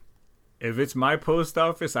 if it's my post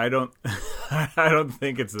office, I don't I don't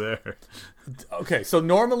think it's there. Okay, so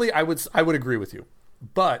normally I would agree with you.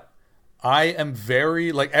 But I am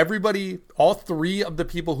very, like everybody, all 3 of the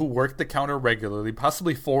people who work the counter regularly,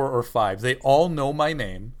 possibly 4 or 5, they all know my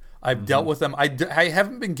name. I've dealt with them. I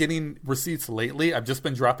haven't been getting receipts lately. I've just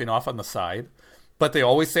been dropping off on the side. But they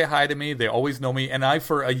always say hi to me. They always know me. And I,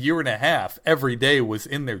 for a year and a half, every day was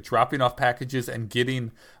in there dropping off packages and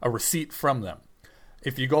getting a receipt from them.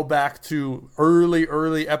 If you go back to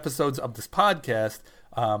early episodes of this podcast,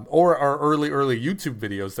 or our early YouTube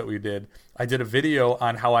videos that we did, I did a video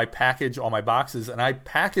on how I package all my boxes, and I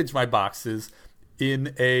package my boxes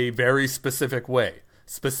in a very specific way.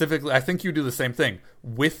 Specifically, I think you do the same thing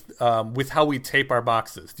with how we tape our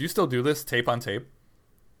boxes. Do you still do this, tape on tape?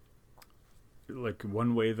 Like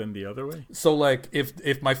one way then the other way? So like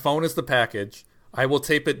if my phone is the package, I will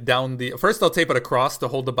tape it down first I'll tape it across to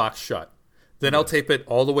hold the box shut. Then I'll tape it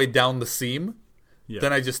all the way down the seam. Yeah.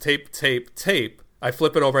 Then I just tape. I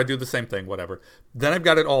flip it over. I do the same thing, whatever. Then I've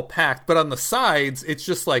got it all packed. But on the sides, it's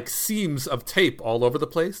just like seams of tape all over the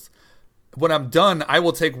place. When I'm done, I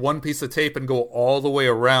will take one piece of tape and go all the way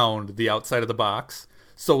around the outside of the box.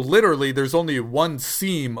 So literally, there's only one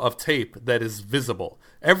seam of tape that is visible.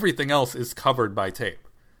 Everything else is covered by tape.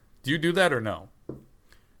 Do you do that or no?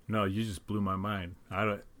 No, you just blew my mind. I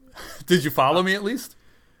don't. Did you follow me at least?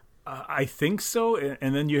 I think so,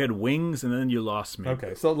 and then you had wings, and then you lost me.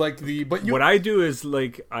 Okay, so what I do is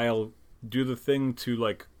like I'll do the thing to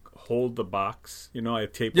like hold the box. I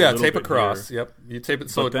tape. Tape across. Here. Yep, you tape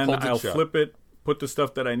it so but it holds it shut. Then I'll flip it, put the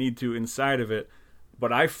stuff that I need to inside of it.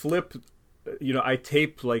 But I flip. I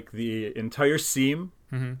tape like the entire seam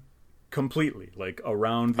completely, like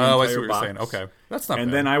around the entire box. I see what you're saying. Okay, that's not.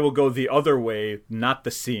 And bad. then I will go the other way, not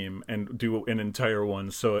the seam, and do an entire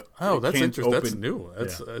one. So it that's can't interesting. open. That's new.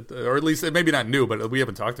 That's or at least maybe not new, but we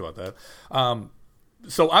haven't talked about that.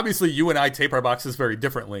 So obviously, you and I tape our boxes very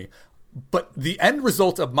differently. But the end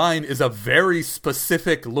result of mine is a very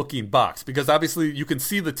specific looking box because obviously you can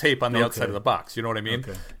see the tape on the outside of the box. You know what I mean?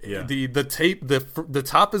 Okay. Yeah. The tape, the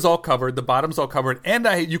top is all covered, the bottom's all covered, and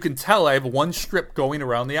you can tell I have one strip going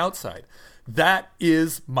around the outside. That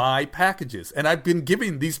is my packages, and I've been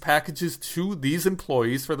giving these packages to these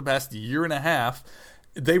employees for the past year and a half.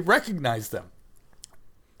 They recognize them.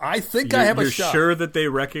 I think I have a shot. You're sure that they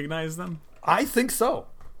recognize them? I think so.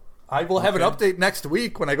 I will have an update next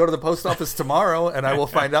week when I go to the post office tomorrow, and I will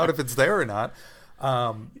find out if it's there or not.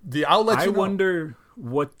 I'll let you know. I wonder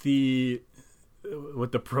what the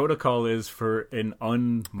protocol is for an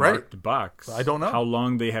unmarked box. I don't know. How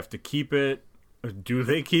long they have to keep it? Do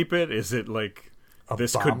they keep it? Is it like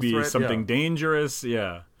this could be something dangerous?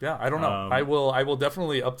 Yeah. Yeah, I don't know. I will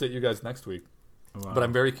definitely update you guys next week. Wow. But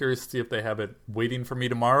I'm very curious to see if they have it waiting for me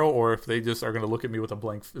tomorrow, or if they just are going to look at me with a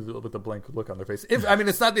blank look on their face. It's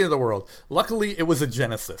not the end of the world. Luckily, it was a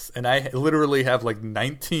Genesis, and I literally have like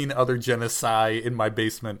 19 other Genesi in my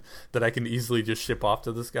basement that I can easily just ship off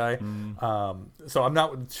to this guy. So I'm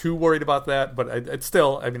not too worried about that. But I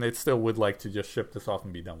still would like to just ship this off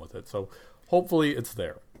and be done with it. So hopefully, it's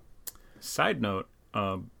there. Side note: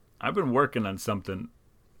 I've been working on something.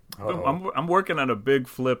 I'm working on a big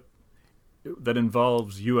flip that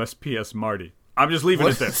involves USPS Marty. I'm just leaving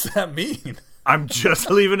it there. What does that mean? I'm just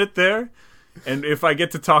leaving it there. And if I get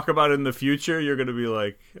to talk about it in the future, you're going to be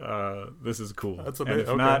like, this is cool. That's amazing. And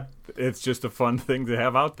if not, it's just a fun thing to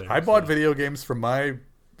have out there. I bought video games from my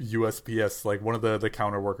USPS, like one of the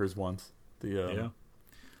counter workers ones. Yeah.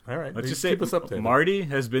 All right. Let's just say Marty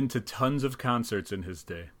has been to tons of concerts in his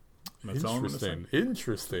day. That's all I'm going to say.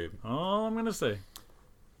 Interesting. All I'm going to say.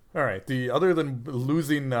 All right. Other than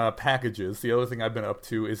losing packages, the other thing I've been up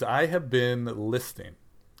to is I have been listing.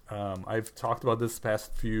 I've talked about this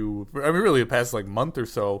the past like month or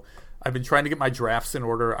so. I've been trying to get my drafts in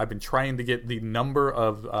order. I've been trying to get the number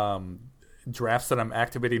of drafts that I'm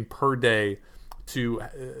activating per day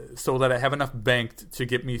so that I have enough banked to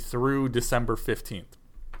get me through December 15th.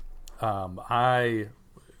 I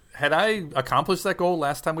accomplished that goal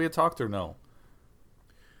last time we had talked or no?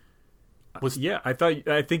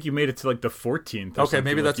 I think you made it to like the 14th. Okay,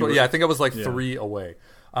 maybe that's what. Yeah, I think I was like 3 away.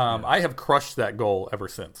 I have crushed that goal ever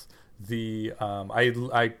since.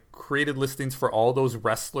 I created listings for all those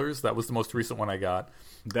wrestlers. That was the most recent one I got.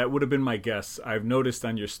 That would have been my guess. I've noticed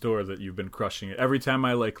on your store that you've been crushing it. Every time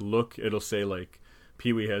I look, it'll say like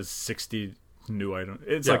Pee Wee has 60 new items.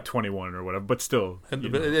 It's like 21 or whatever, but still.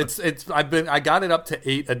 I got it up to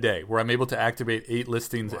 8 a day, where I'm able to activate 8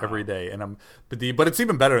 listings every day, and but it's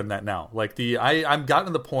even better than that now. Like I'm gotten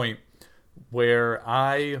to the point where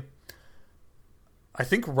I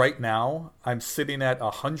think right now I'm sitting at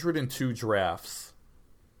 102 drafts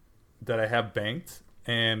that I have banked,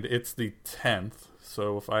 and it's the 10th.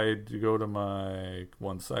 So if I go to my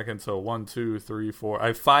 1 second, so 1, 2, 3, 4, I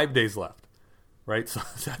have 5 days left. Right, so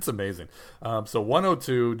that's amazing. So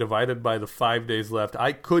 102 divided by the 5 days left,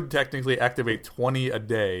 I could technically activate 20 a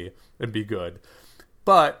day and be good.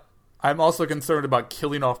 But I'm also concerned about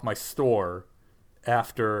killing off my store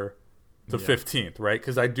after the 15th, right?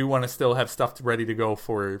 Because I do want to still have stuff ready to go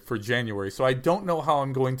for January. So I don't know how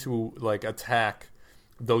I'm going to like attack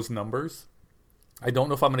those numbers. I don't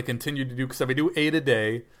know if I'm going to continue to do, because if I do 8 a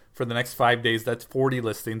day for the next 5 days, that's 40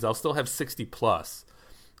 listings. I'll still have 60 plus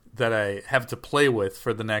that I have to play with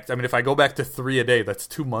for the next. I mean, if I go back to 3 a day, that's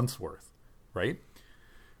 2 months worth, right?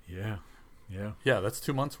 Yeah. That's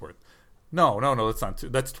 2 months worth. No, that's not 2.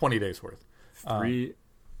 That's 20 days worth. 3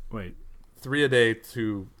 a day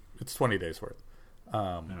it's 20 days worth.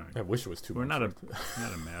 Right. I wish it was 2 We're months. We're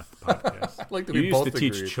not a math podcast. I'd like to you be used both to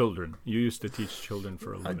teach agreed. children. You used to teach children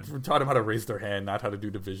for a living. I taught them how to raise their hand, not how to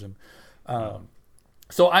do division. But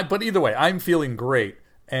either way, I'm feeling great.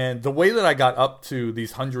 And the way that I got up to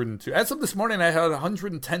these 102, as of this morning, I had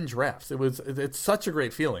 110 drafts. It's such a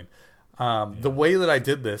great feeling. The way that I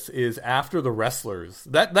did this is after the wrestlers,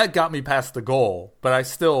 that got me past the goal, but I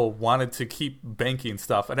still wanted to keep banking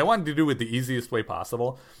stuff, and I wanted to do it the easiest way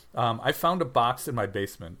possible. I found a box in my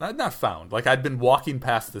basement. Not found. Like, I'd been walking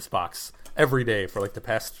past this box every day for like the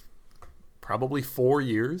past probably 4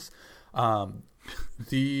 years. About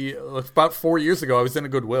 4 years ago, I was in a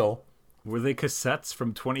Goodwill. Were they cassettes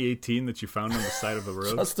from 2018 that you found on the side of the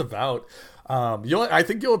road? Just about. I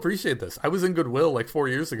think you'll appreciate this. I was in Goodwill like 4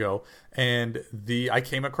 years ago, and I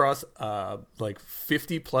came across like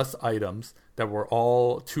 50 plus items that were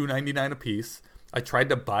all $2.99 a piece. I tried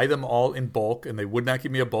to buy them all in bulk, and they would not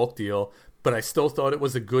give me a bulk deal, but I still thought it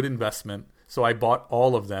was a good investment, so I bought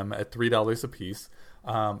all of them at $3 a piece.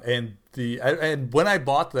 And when I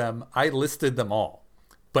bought them, I listed them all,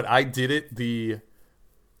 but I did it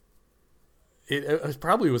it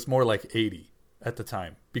probably was more like 80 at the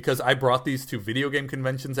time, because I brought these to video game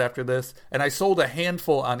conventions after this, and I sold a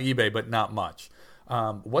handful on eBay, but not much.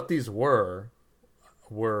 What these were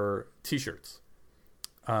t-shirts.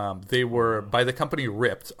 They were by the company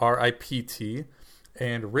Ripped, R-I-P-T,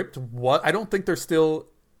 and Ripped, I don't think they're still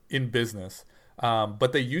in business,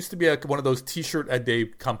 but they used to be one of those t-shirt a day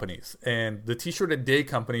companies, and the t-shirt a day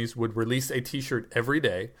companies would release a t-shirt every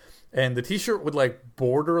day, and the t-shirt would like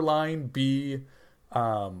borderline be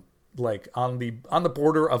like on the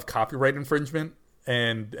border of copyright infringement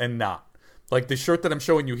and not. Like the shirt that I'm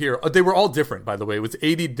showing you here, they were all different, by the way. It was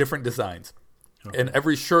 80 different designs. Okay. And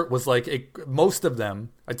every shirt was like most of them,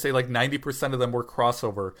 I'd say like 90% of them were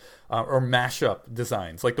crossover or mashup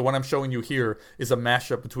designs. Like the one I'm showing you here is a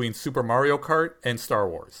mashup between Super Mario Kart and Star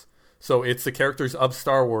Wars. So it's the characters of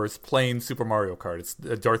Star Wars playing Super Mario Kart. It's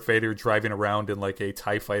Darth Vader driving around in like a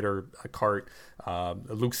TIE fighter cart,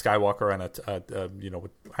 Luke Skywalker on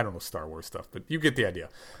I don't know Star Wars stuff, but you get the idea.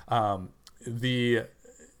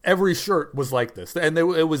 Every shirt was like this, and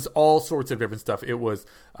it was all sorts of different stuff. It was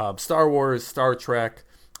Star Wars, Star Trek,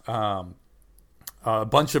 a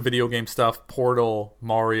bunch of video game stuff, Portal,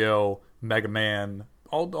 Mario, Mega Man,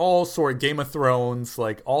 all sort of Game of Thrones,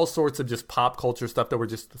 like all sorts of just pop culture stuff that were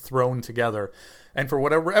just thrown together. And for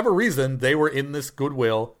whatever reason, they were in this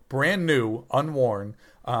Goodwill, brand new, unworn.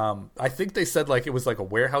 I think they said like it was like a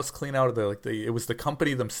warehouse clean out of it was the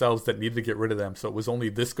company themselves that needed to get rid of them, so it was only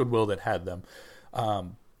this Goodwill that had them.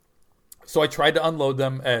 So I tried to unload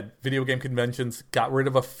them at video game conventions, got rid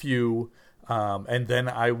of a few, and then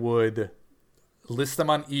I would list them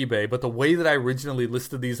on eBay. But the way that I originally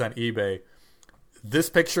listed these on eBay, this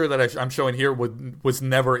picture that I'm showing here was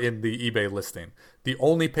never in the eBay listing. The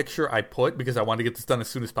only picture I put, because I wanted to get this done as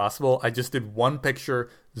soon as possible, I just did one picture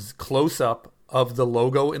close up of the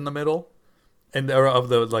logo in the middle, and of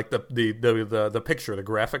the picture, the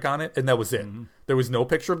graphic on it, and that was it. Mm-hmm. There was no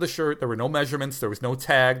picture of the shirt. There were no measurements. There was no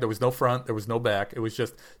tag. There was no front. There was no back. It was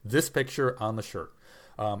just this picture on the shirt.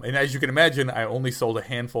 And as you can imagine, I only sold a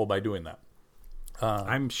handful by doing that.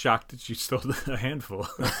 I'm shocked that you sold a handful.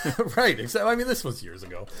 Right. I mean, this was years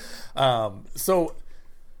ago. So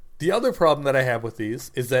the other problem that I have with these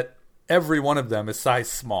is that every one of them is size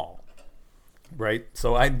small. Right.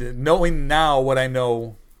 So knowing now what I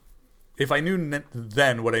know. If I knew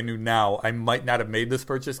then what I knew now, I might not have made this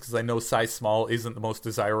purchase, because I know size small isn't the most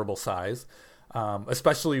desirable size,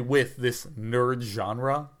 especially with this nerd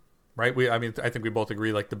genre, right? I think we both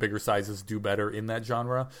agree like the bigger sizes do better in that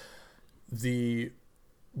genre.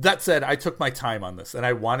 That said, I took my time on this, and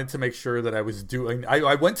I wanted to make sure that I was doing.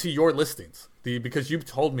 I went to your listings because you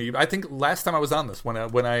told me. I think last time I was on this when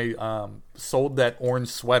I sold that orange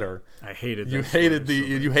sweater. I hated you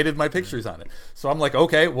hated my pictures on it. So I'm like,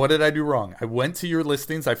 okay, what did I do wrong? I went to your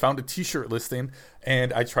listings. I found a T-shirt listing,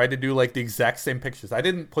 and I tried to do like the exact same pictures. I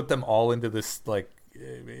didn't put them all into this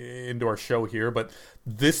into our show here, but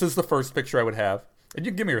this is the first picture I would have. And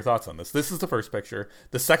you can give me your thoughts on this. This is the first picture.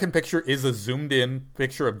 The second picture is a zoomed-in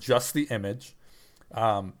picture of just the image.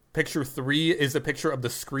 Picture 3 is a picture of the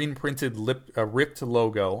screen-printed ripped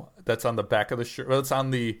logo that's on the back of the shirt. Well, it's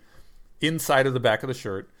on the inside of the back of the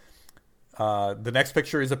shirt. The next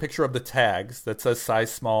picture is a picture of the tags that says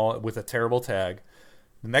size small with a terrible tag.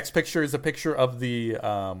 The next picture is a picture of the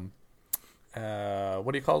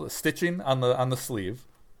what do you call it? Stitching on the sleeve.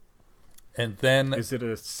 And then is it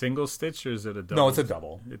a single stitch or is it a double? No, it's a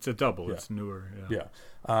double. It's a double. Yeah. It's newer. Yeah.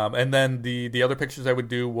 And then the other pictures I would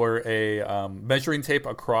do were a measuring tape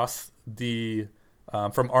across the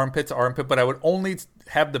from armpit to armpit, but I would only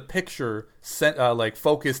have the picture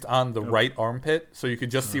focused on the right armpit, so you could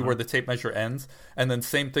just see where the tape measure ends. And then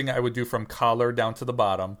same thing I would do from collar down to the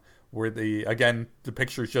bottom, where the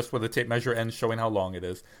picture is just where the tape measure ends, showing how long it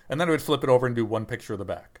is. And then I would flip it over and do one picture of the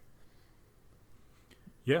back.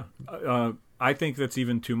 Yeah. I think that's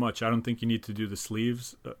even too much. I don't think you need to do the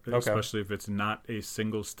sleeves, especially if it's not a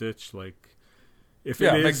single stitch. Like, if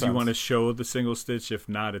it is, you want to show the single stitch. If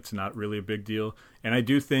not, it's not really a big deal. And I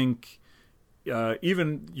do think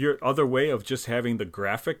even your other way of just having the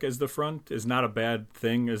graphic as the front is not a bad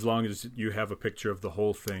thing, as long as you have a picture of the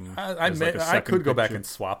whole thing. I could go back and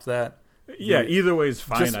swap that. Yeah, either way is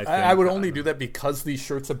fine. I would only do that because these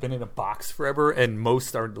shirts have been in a box forever, and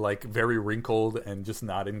most are like very wrinkled and just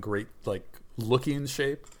not in great like looking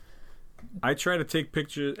shape. I try to take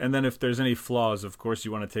pictures, and then if there's any flaws, of course,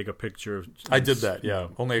 you want to take a picture. I did that, yeah.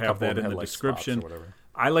 Only a couple that of in the like description. Or whatever.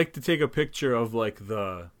 I like to take a picture of like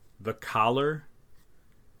the collar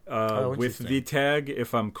with the tag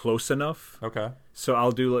if I'm close enough. Okay. So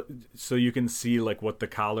I'll do so you can see like what the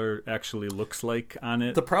collar actually looks like on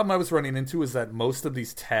it. The problem I was running into is that most of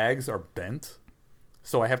these tags are bent.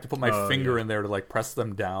 So I have to put my finger in there to like press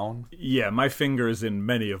them down. Yeah, my finger is in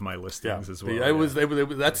many of my listings as well.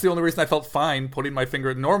 That's the only reason I felt fine putting my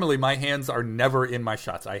finger. Normally, my hands are never in my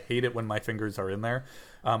shots. I hate it when my fingers are in there.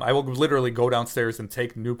 I will literally go downstairs and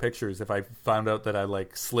take new pictures if I found out that I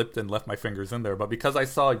like slipped and left my fingers in there. But because I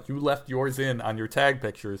saw you left yours in on your tag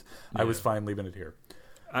pictures, I was fine leaving it here.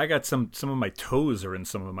 I got some of my toes are in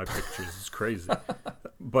some of my pictures. It's crazy.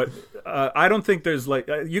 But I don't think there's like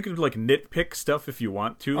you can like nitpick stuff if you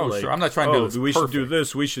want to. Oh, like, sure. I'm not trying to do this. We perfect. should do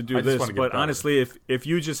this. We should do this. But honestly, if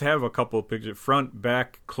you just have a couple of pictures, front,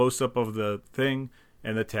 back, close up of the thing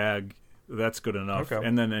and the tag, that's good enough. Okay.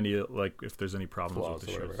 And then any like if there's any problems with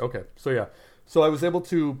the shirts. Okay. So yeah. So I was able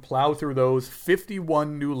to plow through those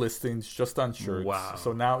 51 new listings just on shirts. Wow.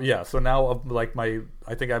 So now like I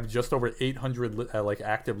think I have just over 800 like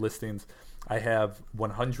active listings. I have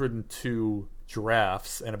 102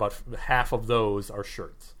 drafts, and about half of those are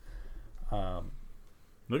shirts.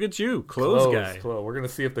 Look at you, clothes guy. We're going to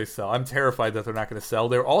see if they sell. I'm terrified that they're not going to sell.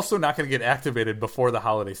 They're also not going to get activated before the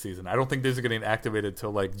holiday season. I don't think these are getting activated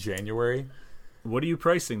till like January. What are you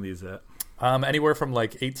pricing these at? Anywhere from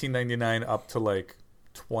like $18.99 up to like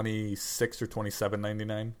 $26 or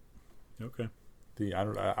 $27.99. Okay.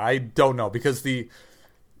 I don't know because these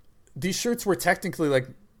shirts were technically like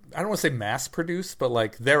I don't want to say mass produced, but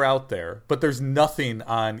like they're out there. But there's nothing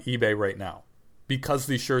on eBay right now because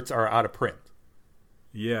these shirts are out of print.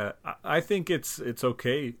 Yeah, I think it's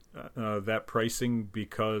okay that pricing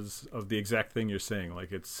because of the exact thing you're saying.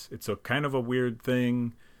 Like it's a kind of a weird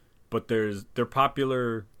thing, but they're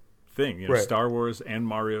popular thing. You know, right. Star Wars and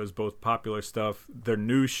Mario is both popular stuff. They're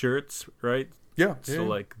new shirts, right? Yeah. So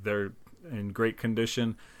like they're in great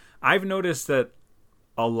condition. I've noticed that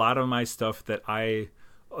a lot of my stuff that I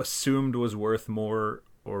assumed was worth more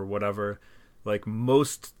or whatever, like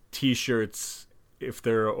most t-shirts, if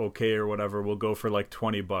they're okay or whatever, will go for like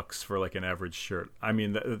 $20 for like an average shirt. I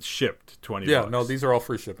mean, it's shipped $20. Yeah, no, these are all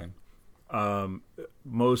free shipping.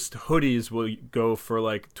 Most hoodies will go for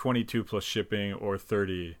like 22 plus shipping or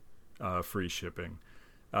 30 free shipping.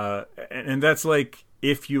 And that's like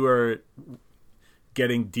if you are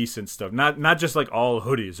getting decent stuff, not just like all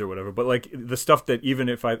hoodies or whatever, but like the stuff that even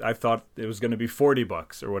if I thought it was going to be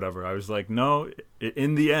 $40 or whatever, I was like, no,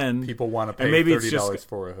 in the end people want to pay maybe $30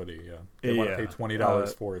 for a hoodie. Yeah, they want to pay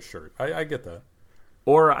 $20 for a shirt. I get that.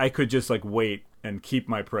 Or I could just like wait and keep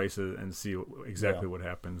my prices and see exactly what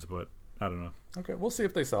happens, but I don't know. Okay, we'll see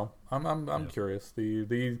if they sell. I'm curious. The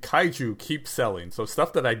kaiju keeps selling. So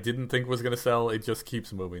stuff that I didn't think was going to sell, it just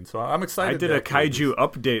keeps moving. So I'm excited. I did a kaiju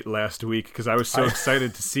update last week because I was so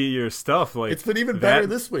excited to see your stuff. Like it's been even better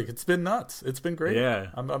this week. It's been nuts. It's been great.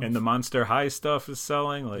 Yeah, and the Monster High stuff is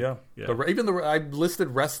selling. Like, yeah. I listed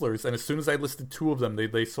wrestlers, and as soon as I listed two of them,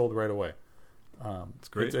 they sold right away. It's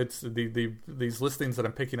great. It's these listings that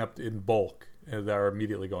I'm picking up in bulk that are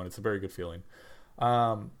immediately going. It's a very good feeling.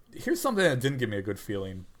 Here's something that didn't give me a good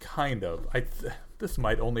feeling, kind of. This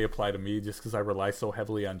might only apply to me just because I rely so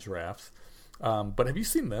heavily on drafts. But have you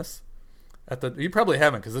seen this? You probably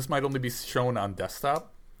haven't because this might only be shown on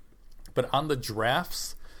desktop. But on the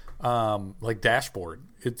drafts, like dashboard,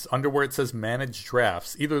 it's under where it says manage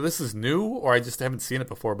drafts. Either this is new or I just haven't seen it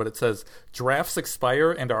before, but it says drafts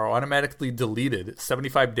expire and are automatically deleted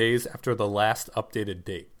 75 days after the last updated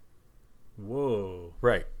date. Whoa.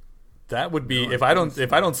 Right. That would be if I don't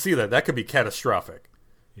see that could be catastrophic.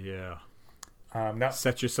 Yeah. Now,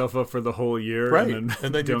 set yourself up for the whole year, right? And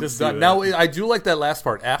then you're just done. Now I do like that last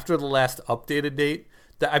part after the last updated date.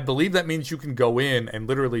 That I believe that means you can go in and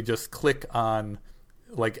literally just click on,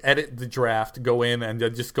 like, edit the draft, go in and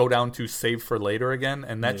just go down to save for later again,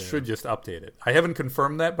 and that should just update it. I haven't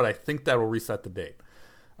confirmed that, but I think that will reset the date.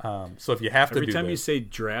 So if you have to every time you say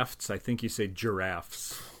drafts, I think you say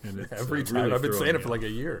giraffes. And it's, every time I've been saying it for like a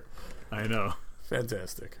year. I know.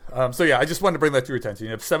 Fantastic. So yeah, I just wanted to bring that to your attention.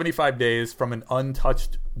 You have 75 days from an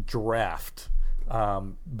untouched draft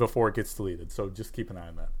before it gets deleted. So just keep an eye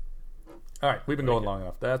on that. All right, we've been going long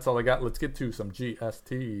enough. That's all I got. Let's get to some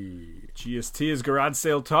GST. GST is garage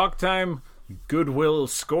sale talk time. Goodwill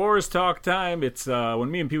scores talk time. It's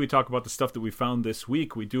when me and Pee-wee talk about the stuff that we found this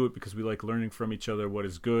week, we do it because we like learning from each other what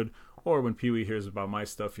is good. Or when Pee-wee hears about my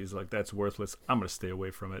stuff, he's like, that's worthless. I'm going to stay away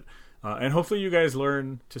from it. And hopefully you guys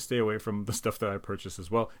learn to stay away from the stuff that I purchase as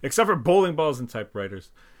well, except for bowling balls and typewriters.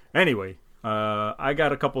 Anyway, I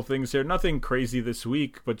got a couple things here. Nothing crazy this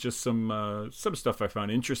week, but just some stuff I found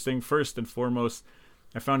interesting. First and foremost,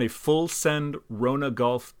 I found a full send Rona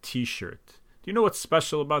Golf t-shirt. Do you know what's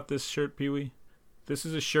special about this shirt, Pee-wee? This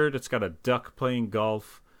is a shirt. It's got a duck playing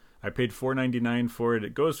golf. I paid $4.99 for it.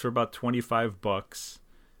 It goes for about $25.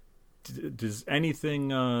 Does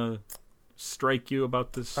anything strike you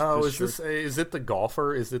about this? Oh, this shirt? Is it the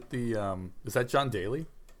golfer? Is it the is that John Daly?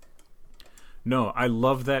 No, I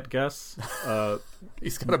love that guess.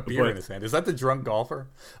 He's got a beer in his hand. Is that the drunk golfer?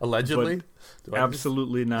 Allegedly?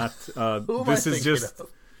 Absolutely not. This is just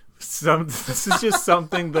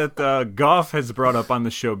something that Goff has brought up on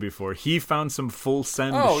the show before. He found some full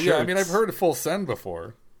send shirts. Oh, yeah. I mean, I've heard of full send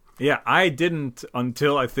before. Yeah, I didn't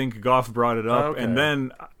until I think Goff brought it up. Okay. And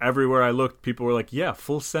then everywhere I looked, people were like, yeah,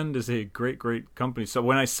 Full Send is a great, great company. So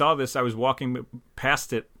when I saw this, I was walking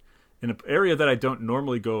past it in an area that I don't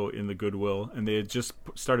normally go in the Goodwill, and they had just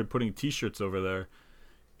started putting T-shirts over there.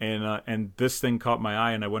 And this thing caught my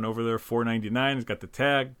eye, and I went over there, $4.99. It's got the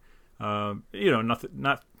tag. Nothing,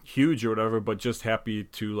 not huge or whatever, but just happy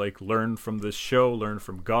to like learn from this show, learn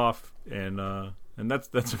from Goff, and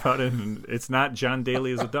that's about it. And it's not John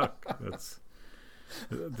Daly as a duck.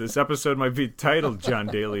 This episode might be titled John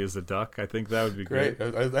Daly as a duck. I think that would be great.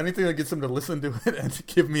 Anything that gets him to listen to it and to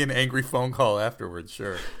give me an angry phone call afterwards,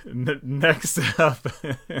 sure. Next up,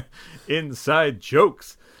 inside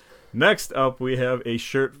jokes. Next up, we have a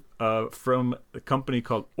shirt from a company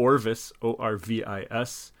called Orvis,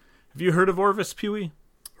 Orvis. Have you heard of Orvis, Pee-wee?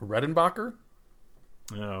 Redenbacher?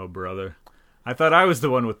 Oh, brother. I thought I was the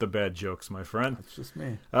one with the bad jokes, my friend. That's just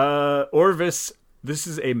me. Orvis, this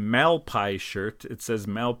is a Malpai shirt. It says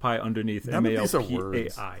Malpai underneath,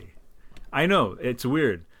 M-A-L-P-A-I. I know, it's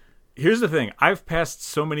weird. Here's the thing. I've passed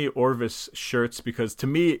so many Orvis shirts because to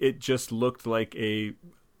me it just looked like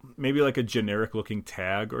maybe like a generic looking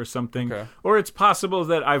tag or something. Okay. Or it's possible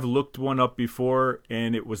that I've looked one up before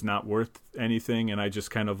and it was not worth anything and I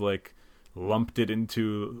just kind of like lumped it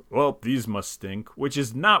into, well, these must stink, which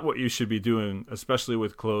is not what you should be doing, especially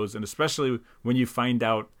with clothes, and especially when you find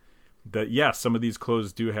out that, yeah, some of these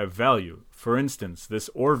clothes do have value. For instance, this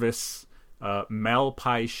Orvis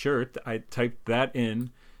Malpai shirt, I typed that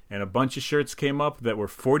in, and a bunch of shirts came up that were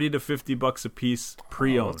 $40 to $50 a piece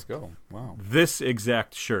pre-owned. Let's go. Wow. This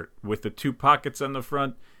exact shirt with the two pockets on the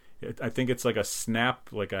front, I think it's like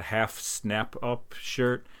a half snap up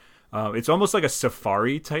shirt. It's almost like a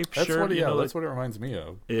safari type shirt. That's what it reminds me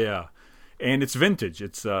of. Yeah. And it's vintage.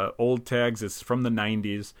 It's old tags. It's from the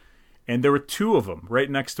 90s. And there were two of them right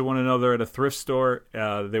next to one another at a thrift store.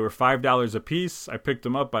 They were $5 a piece. I picked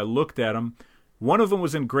them up. I looked at them. One of them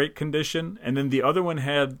was in great condition, and then the other one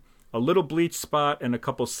had a little bleach spot and a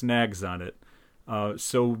couple snags on it.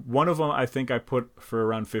 So one of them I think I put for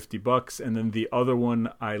around $50, and then the other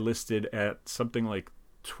one I listed at something like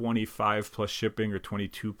 25 plus shipping or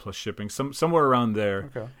 22 plus shipping, somewhere around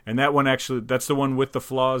there. Okay. And that one actually, that's the one with the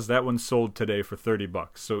flaws. That one sold today for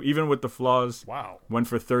 $30. So even with the flaws, wow, went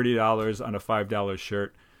for $30 on a $5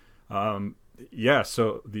 shirt. Yeah,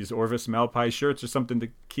 so these Orvis Malpai shirts are something to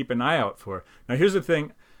keep an eye out for. Now here's the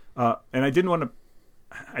thing, and I didn't want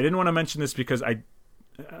to mention this because I'm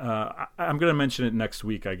going to mention it next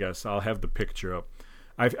week. I guess I'll have the picture up.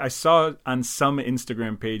 I saw on some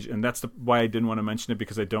Instagram page, and that's why I didn't want to mention it,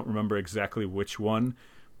 because I don't remember exactly which one,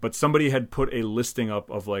 but somebody had put a listing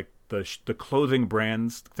up of like the clothing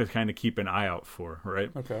brands to kind of keep an eye out for,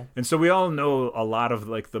 right? Okay. And so we all know a lot of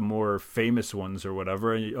like the more famous ones or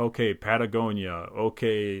whatever. Okay, Patagonia.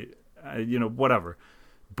 Okay, whatever.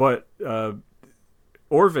 But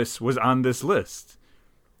Orvis was on this list.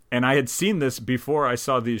 And I had seen this before I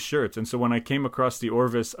saw these shirts. And so when I came across the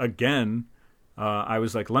Orvis again, I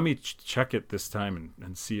was like, let me check it this time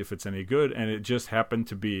and see if it's any good. And it just happened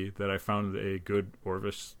to be that I found a good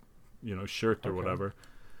Orvis, shirt or whatever.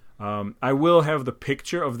 I will have the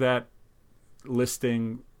picture of that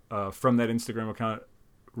listing from that Instagram account.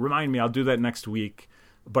 Remind me, I'll do that next week.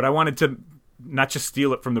 But I wanted to not just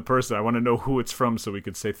steal it from the person. I want to know who it's from so we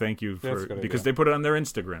could say thank you because they put it on their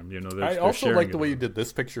Instagram. I also like the way you did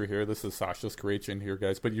this picture here. This is Sasha's creation here,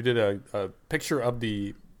 guys. But you did a picture of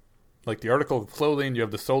the like the article of clothing, you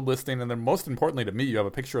have the sold listing, and then most importantly to me, you have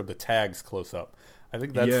a picture of the tags close up. I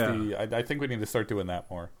think that's I think we need to start doing that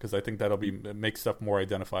more, because I think that'll make stuff more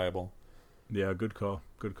identifiable. Yeah, good call.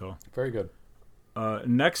 Good call. Very good.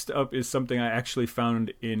 Next up is something I actually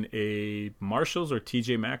found in a Marshalls or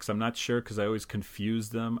TJ Maxx. I'm not sure because I always confuse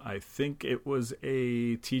them. I think it was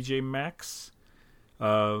a TJ Maxx.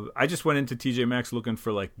 I just went into TJ Maxx looking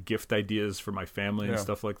for like gift ideas for my family and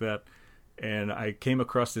stuff like that. And I came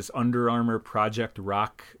across this Under Armour Project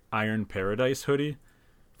Rock Iron Paradise hoodie.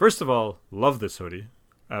 First of all, love this hoodie.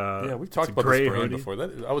 We've talked about this brand before.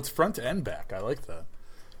 It's front and back. I like that.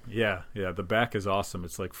 Yeah. The back is awesome.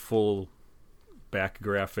 It's like full back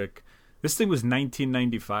graphic. This thing was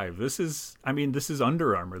 $19.95. This is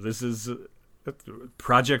Under Armour. This is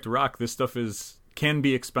Project Rock. This stuff can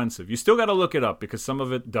be expensive. You still got to look it up because some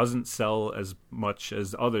of it doesn't sell as much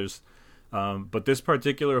as others. But this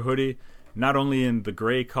particular hoodie, not only in the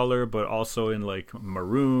gray color, but also in like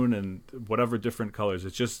maroon and whatever different colors.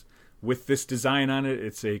 It's just with this design on it,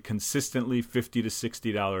 it's a consistently $50 to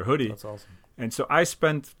 $60 hoodie. That's awesome. And so I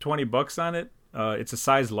spent $20 on it. It's a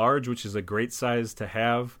size large, which is a great size to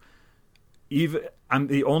have. I'm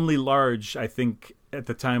the only large, I think, at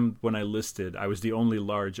the time when I listed. I was the only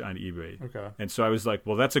large on eBay. Okay. And so I was like,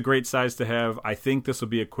 well, that's a great size to have. I think this will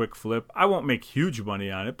be a quick flip. I won't make huge money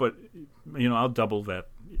on it, but I'll double that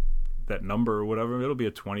number or whatever. It'll be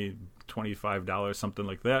a $20, $25, something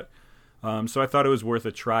like that. So I thought it was worth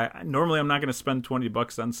a try. Normally I'm not going to spend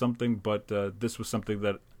 $20 on something, but this was something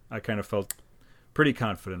that I kind of felt pretty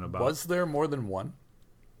confident about. Was there more than one?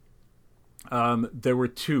 There were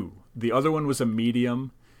two. The other one was a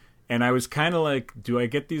medium, and I was kind of like, do I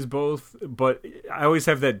get these both? But I always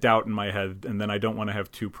have that doubt in my head, and then I don't want to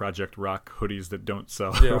have two Project Rock hoodies that don't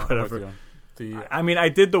sell or whatever. I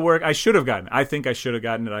did the work. I should have gotten it. I think I should have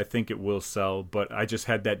gotten it. I think it will sell, but I just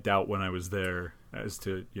had that doubt when I was there as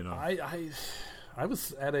to, I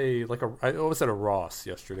was at I was at a Ross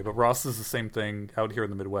yesterday, but Ross is the same thing out here in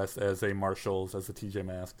the Midwest as a Marshalls, as a TJ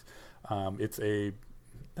Maxx. It's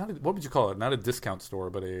what would you call it? Not a discount store,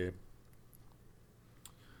 but I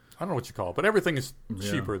don't know what you call it, but everything is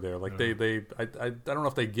cheaper there. Like I don't know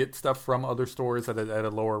if they get stuff from other stores at a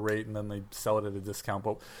lower rate and then they sell it at a discount,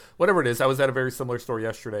 but whatever it is, I was at a very similar store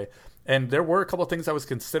yesterday, and there were a couple of things I was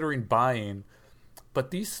considering buying,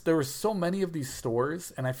 but there were so many of these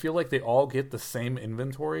stores, and I feel like they all get the same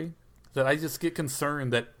inventory that I just get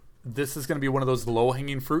concerned that this is going to be one of those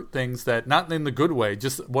low-hanging fruit things that, not in the good way,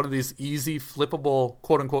 just one of these easy flippable,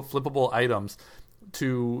 quote-unquote flippable items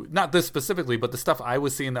to, not this specifically, but the stuff I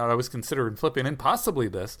was seeing that I was considering flipping, and possibly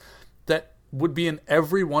this, that would be in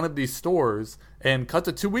every one of these stores, and cut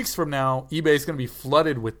to 2 weeks from now, eBay is going to be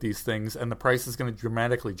flooded with these things, and the price is going to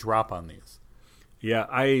dramatically drop on these. Yeah,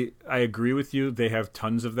 I agree with you. They have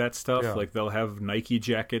tons of that stuff. Yeah. Like they'll have Nike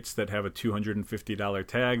jackets that have a $250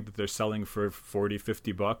 tag that they're selling for $40,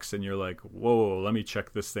 $50, and you're like, whoa, let me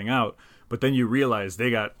check this thing out. But then you realize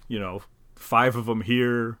they got, 5 of them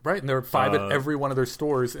here. Right, and there are 5 at every one of their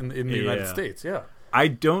stores in the United States, yeah. I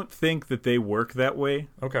don't think that they work that way.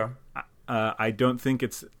 Okay. I don't think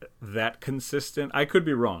it's that consistent. I could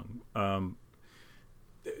be wrong.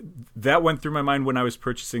 That went through my mind when I was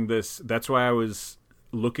purchasing this. That's why I was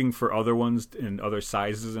looking for other ones in other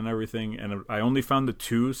sizes and everything, and I only found the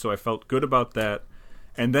 2, so I felt good about that.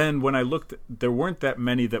 And then when I looked, there weren't that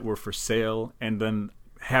many that were for sale, and then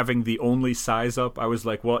having the only size up, I was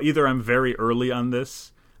like, well, either I'm very early on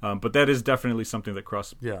this, but that is definitely something that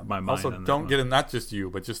crossed my mind. Also, don't get in, not just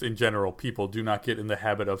you, but just in general, people do not get in the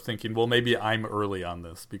habit of thinking, well, maybe I'm early on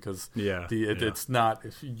this, because it's not,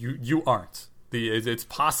 you aren't. It's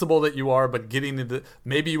possible that you are, but getting into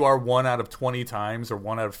maybe you are 1 out of 20 times or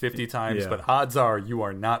 1 out of 50 times, but odds are you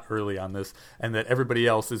are not early on this, and that everybody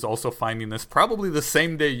else is also finding this probably the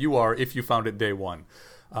same day you are if you found it day one.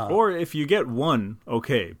 Or if you get one,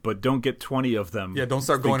 okay, but don't get 20 of them. Yeah, don't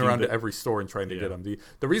start going around to every store and trying to get them.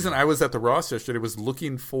 The reason I was at the Ross yesterday was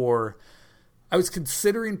I was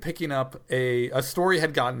considering picking up a story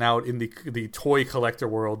had gotten out in the toy collector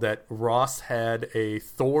world that Ross had a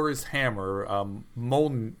Thor's hammer, how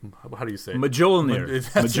do you say it? Mjolnir.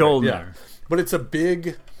 Mjolnir. Right, yeah. But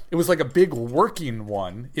it was like a big working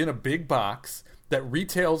one in a big box that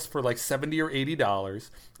retails for like $70 or $80,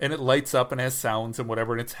 and it lights up and has sounds and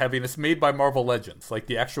whatever, and it's heavy, and it's made by Marvel Legends, like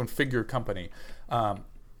the actual figure company.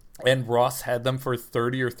 And Ross had them for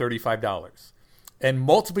 $30 or $35. And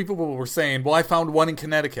multiple people were saying, well, I found one in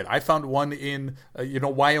Connecticut. I found one in,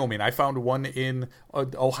 Wyoming. I found one in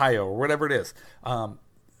Ohio or whatever it is.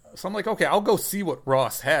 So I'm like, okay, I'll go see what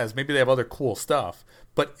Ross has. Maybe they have other cool stuff.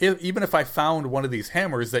 But even if I found one of these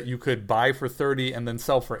hammers that you could buy for 30 and then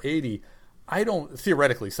sell for 80, I don't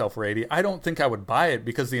theoretically sell for 80. I don't think I would buy it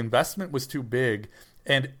because the investment was too big,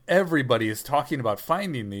 and everybody is talking about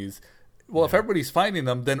finding these. Well, if everybody's finding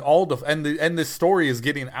them, then and this story is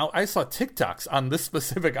getting out. I saw TikToks on this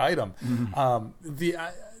specific item.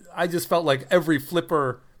 I just felt like every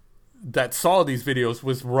flipper that saw these videos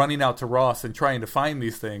was running out to Ross and trying to find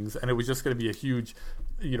these things, and it was just going to be a huge,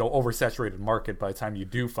 oversaturated market by the time you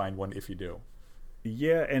do find one, if you do.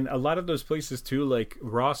 Yeah, and a lot of those places too, like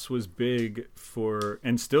Ross was big for,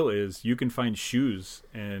 and still is, you can find shoes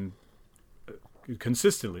and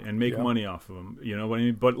consistently and make money off of them. You know what I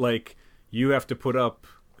mean? But like, you have to put up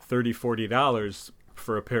 $30-$40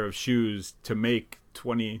 for a pair of shoes to make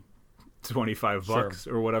 25 bucks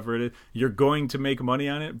or whatever it is. You're going to make money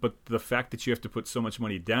on it, but the fact that you have to put so much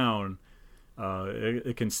money down,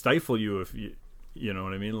 it can stifle you if you know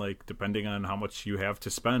what I mean, like depending on how much you have to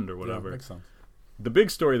spend or whatever. Yeah, makes sense. The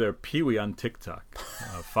big story there, Pee-wee on TikTok.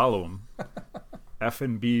 Follow him.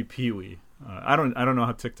 F&B Pee-wee. I don't know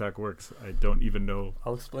how TikTok works. I don't even know.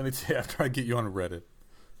 I'll explain it to you after I get you on Reddit.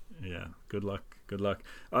 Yeah, good luck.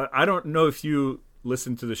 I don't know if you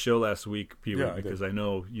listened to the show last week, Pee-wee, because I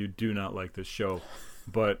know you do not like this show.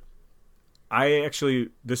 But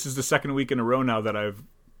this is the second week in a row now that I've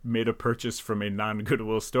made a purchase from a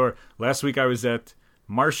non-Goodwill store. Last week I was at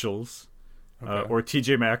Marshall's or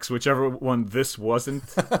TJ Maxx, whichever one this wasn't.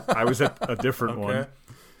 I was at a different one.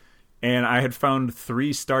 And I had found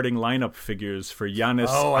 3 starting lineup figures for Giannis.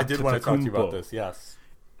 Oh, I did want to talk to you about this, yes.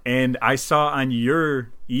 And I saw on your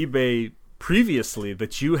eBay previously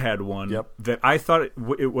that you had one that I thought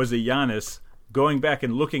it was a Giannis. Going back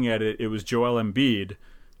and looking at it, it was Joel Embiid,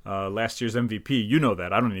 last year's MVP. You know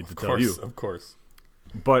that. I don't need to tell you. Of course.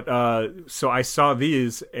 But so I saw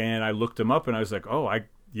these and I looked them up and I was like,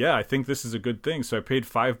 I think this is a good thing. So I paid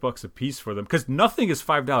 $5 a piece for them because nothing is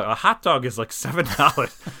 $5. A hot dog is like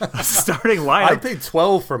 $7. A starting lineup. I paid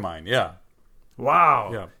 $12 for mine. Yeah.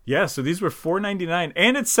 Wow. Yeah. So these were $4.99,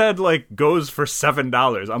 and it said like goes for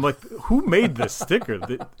 $7. I'm like, who made this sticker?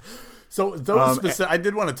 So those I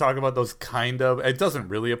did want to talk about those kind of. It doesn't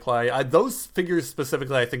really apply. Those figures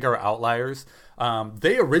specifically, I think, are outliers.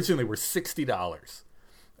 They originally were $60.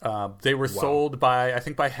 They were sold by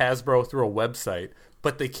Hasbro through a website,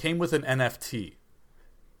 but they came with an NFT.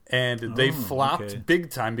 And they flopped big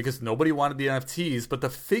time because nobody wanted the NFTs, but the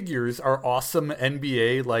figures are awesome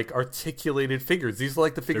NBA like articulated figures. These are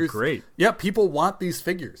like the figures. They're great. Yeah, people want these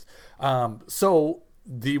figures. So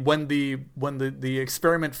when the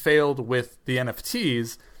experiment failed with the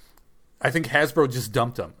NFTs, I think Hasbro just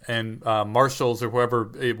dumped them, and Marshalls or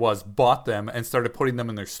whoever it was bought them and started putting them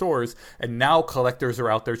in their stores. And now collectors are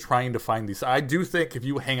out there trying to find these. I do think if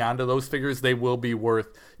you hang on to those figures, they will be worth.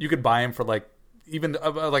 You could buy them for like. Even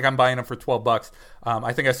like I'm buying them for $12.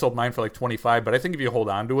 I think I sold mine for like $25, but I think if you hold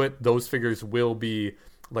on to it, those figures will be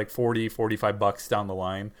like $40-$45 down the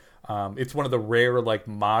line. It's one of the rare like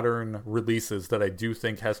modern releases that I do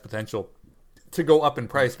think has potential to go up in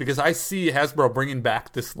price because I see Hasbro bringing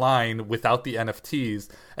back this line without the NFTs,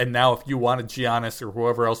 and now if you wanted Giannis or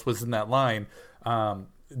whoever else was in that line,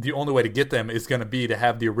 the only way to get them is going to be to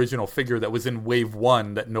have the original figure that was in Wave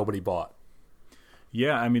 1 that nobody bought.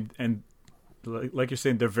 Yeah, I mean, and like you're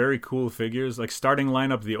saying, they're very cool figures. Like starting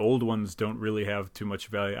lineup, the old ones don't really have too much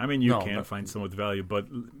value. I mean, you can find some with value, but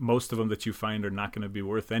most of them that you find are not going to be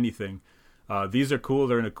worth anything. These are cool.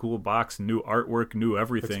 They're in a cool box, new artwork, new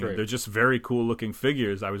everything. They're just very cool looking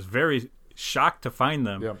figures. I was very shocked to find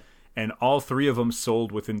them. And all 3 of them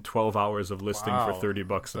sold within 12 hours of listing for $30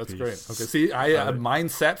 a piece. That's great. Okay, see, mine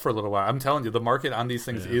sat for a little while. I'm telling you, the market on these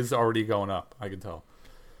things is already going up. I can tell.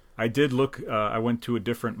 I did look. I went to a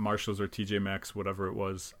different Marshalls or TJ Maxx, whatever it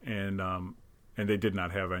was, and they did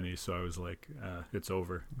not have any. So I was like, "It's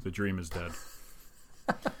over. The dream is dead."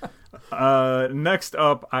 Next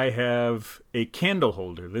up, I have a candle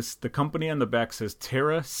holder. The company on the back says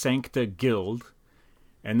Terra Sancta Guild,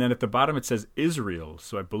 and then at the bottom it says Israel.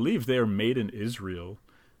 So I believe they are made in Israel.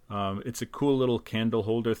 It's a cool little candle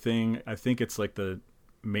holder thing. I think it's like the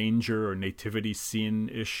manger or nativity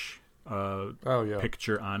scene-ish.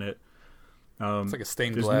 Picture on it. It's like a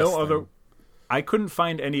stained there's glass. No other. I couldn't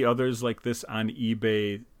find any others like this on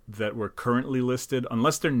eBay that were currently listed,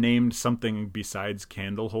 unless they're named something besides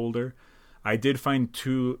candle holder. I did find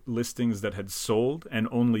 2 listings that had sold, and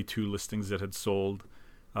only 2 listings that had sold,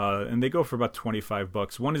 and they go for about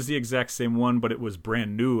 $25. One is the exact same one, but it was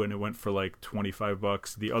brand new, and it went for like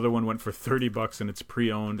 $25. The other one went for $30, and it's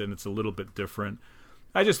pre-owned, and it's a little bit different.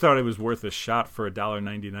 I just thought it was worth a shot for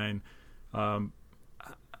 $1.99.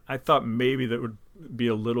 I thought maybe that would be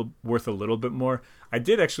worth a little bit more. I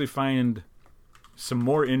did actually find some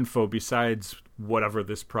more info besides whatever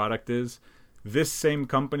this product is. This same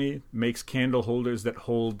company makes candle holders that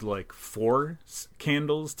hold like 4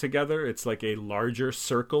 candles together. It's like a larger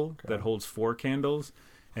circle that holds 4 candles.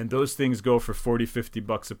 And those things go for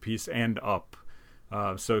 $40-$50 a piece and up.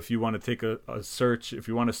 So if you want to take a search, if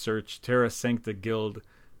you want to search Terra Sancta Guild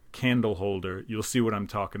candle holder, you'll see what I'm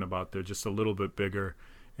talking about. They're just a little bit bigger,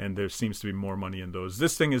 and there seems to be more money in those.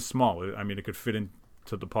 This thing is small. I mean, it could fit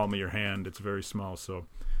into the palm of your hand. It's very small. So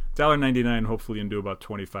 $1.99, hopefully you can do about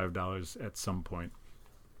 $25 at some point.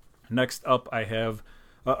 Next up, I have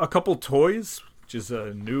a couple toys, which is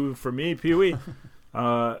new for me, Pee-wee.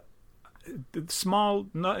 Small,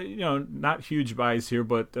 not huge buys here,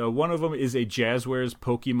 but one of them is a Jazzwares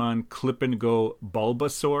Pokemon Clip and Go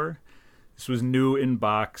Bulbasaur. This was new in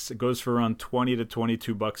box. It goes for around $20 to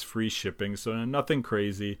 $22 free shipping, so nothing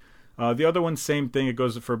crazy. The other one, same thing. It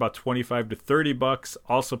goes for about $25 to $30.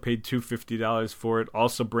 Also paid $250 for it.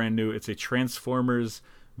 Also brand new. It's a Transformers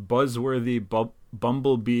Buzzworthy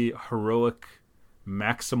Bumblebee Heroic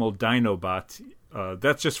Maximal Dinobot.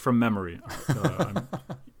 That's just from memory. I'm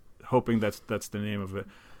hoping that's the name of it.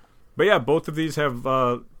 But yeah, both of these have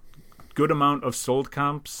good amount of sold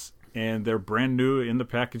comps, and they're brand new in the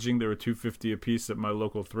packaging. They were $250 a piece at my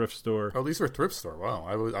local thrift store. Oh, these were thrift store. Wow,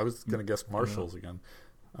 I was gonna guess Marshalls again.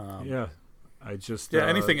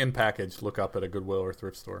 Anything in package, look up at a Goodwill or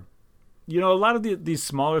thrift store. A lot of these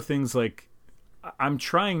smaller things, like I'm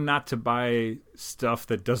trying not to buy stuff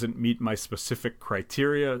that doesn't meet my specific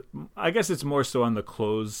criteria. I guess it's more so on the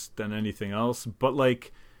clothes than anything else. But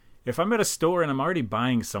like, if I'm at a store and I'm already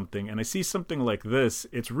buying something and I see something like this,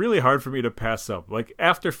 it's really hard for me to pass up. Like,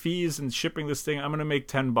 after fees and shipping this thing, I'm going to make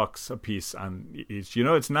 $10 a piece on each.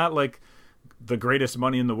 It's not like the greatest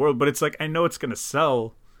money in the world, but it's like, I know it's going to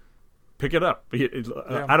sell. Pick it up.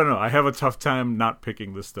 I don't know. I have a tough time not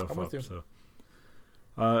picking this stuff up. So,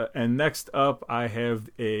 and next up, I have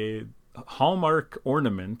a Hallmark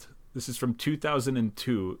ornament. This is from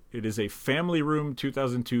 2002. It is a Family Room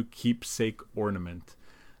 2002 keepsake ornament.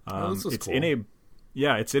 This is it's cool.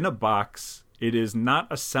 It's in a box. It is not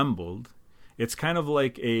assembled. It's kind of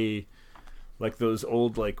like those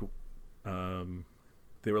old they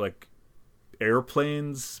were like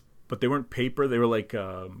airplanes, but they weren't paper. They were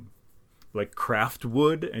like craft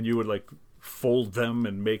wood, and you would like fold them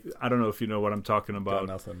and make. I don't know if you know what I'm talking about.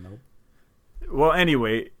 Got nothing. Nope. Well,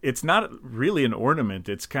 anyway, it's not really an ornament.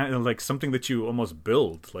 It's kind of like something that you almost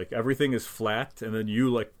build. Like, everything is flat, and then you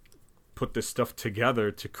like put this stuff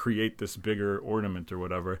together to create this bigger ornament or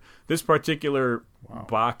whatever. This particular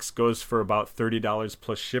box goes for about $30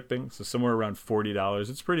 plus shipping, so somewhere around $40.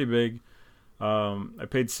 It's pretty big. I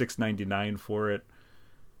paid $6.99 for it.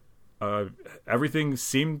 Everything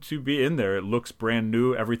seemed to be in there. It looks brand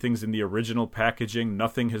new. Everything's in the original packaging.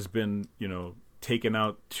 Nothing has been, taken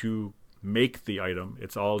out to make the item.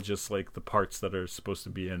 It's all just like the parts that are supposed to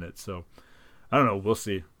be in it. So I don't know. We'll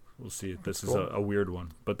see. This is a weird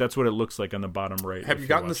one, but that's what it looks like on the bottom right. Have you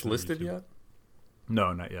gotten this listed yet?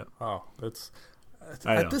 No, not yet. Oh,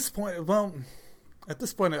 at this point. Well, at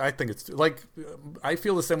this point, I think it's like, I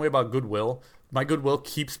feel the same way about Goodwill. My Goodwill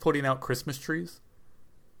keeps putting out Christmas trees.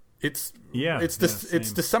 It's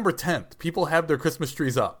December 10th. People have their Christmas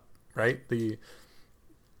trees up, right?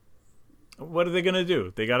 What are they gonna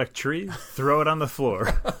do? They got a tree? Throw it on the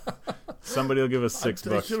floor. Somebody will give us $6.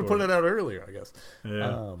 They should have put it out earlier, I guess.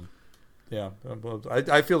 Yeah.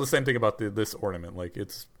 I feel the same thing about this ornament. Like,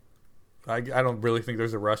 it's, I don't really think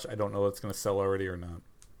there's a rush. I don't know if it's going to sell already or not.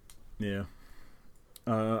 Yeah.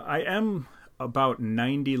 I am about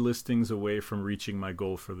 90 listings away from reaching my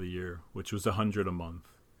goal for the year, which was 100 a month.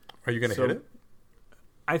 Are you going to hit it?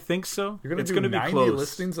 I think so. You're going to do 90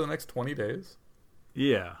 listings in the next 20 days?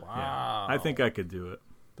 Yeah. Wow. Yeah. I think I could do it.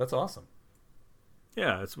 That's awesome.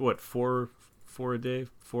 Yeah, it's what, four a day,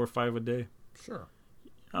 4 or 5 a day. Sure,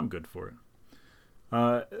 I'm good for it.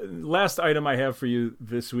 Last item I have for you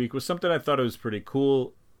this week was something I thought it was pretty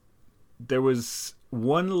cool. There was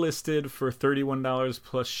one listed for $31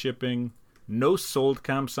 plus shipping. No sold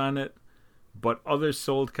comps on it, but other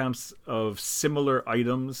sold comps of similar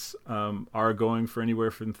items are going for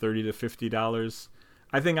anywhere from $30 to $50.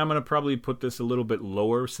 I think I'm going to probably put this a little bit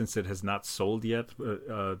lower since it has not sold yet.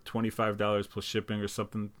 $25 plus shipping or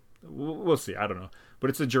something. We'll see. I don't know. But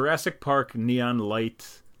it's a Jurassic Park neon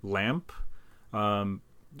light lamp.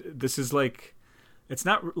 This is like, it's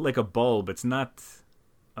not like a bulb. It's not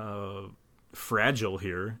fragile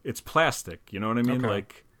here. It's plastic. You know what I mean? Okay.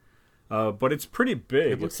 Like, but it's pretty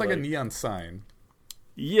big. It looks like a neon sign.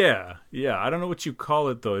 Yeah. I don't know what you call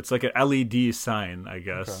it though. It's like an LED sign, I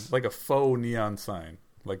guess. Okay. Like a faux neon sign,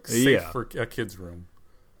 like safe for a kid's room.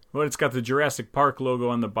 Well, it's got the Jurassic Park logo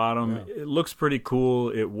on the bottom. Yeah. It looks pretty cool.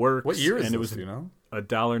 It works. What year is and this? It was do you know?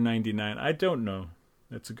 $1.99. I don't know.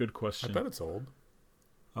 That's a good question. I bet it's old.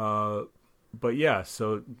 But yeah,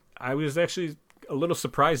 so I was actually a little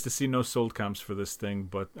surprised to see no sold comps for this thing,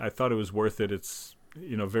 but I thought it was worth it. It's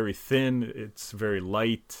very thin. It's very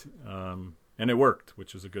light, and it worked,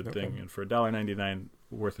 which is a good thing. And for $1.99,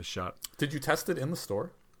 worth a shot. Did you test it in the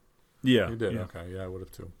store? Yeah, you did. Yeah. Okay, yeah, I would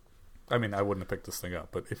have too. I mean, I wouldn't have picked this thing up,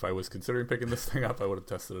 but if I was considering picking this thing up, I would have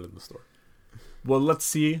tested it in the store. Well, let's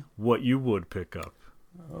see what you would pick up.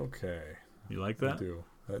 Okay. You like that? I do.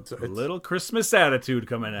 It's a little Christmas attitude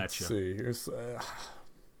coming at you. Let's see. Here's.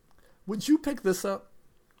 Would you pick this up?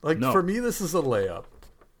 No. For me, this is a layup.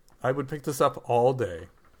 I would pick this up all day.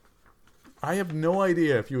 I have no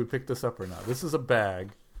idea if you would pick this up or not. This is a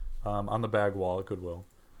bag on the bag wall at Goodwill.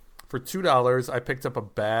 For $2, I picked up a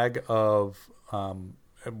bag of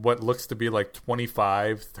what looks to be like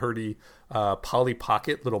 25, 30 Polly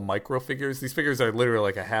Pocket little micro figures. These figures are literally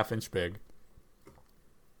like a half-inch big.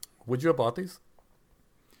 Would you have bought these?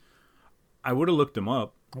 I would have looked them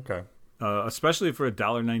up. Okay. Especially for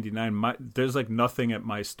 $1.99. There's like nothing at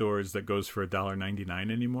my stores that goes for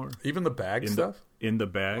 $1.99 anymore. Even the bag stuff? In the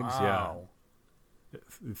bags, wow. Yeah.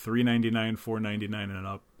 $3.99, $4.99 and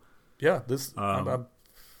up. Yeah, this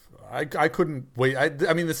I couldn't wait.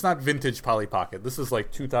 I mean, it's not vintage Polly Pocket. This is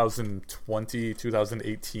like 2020,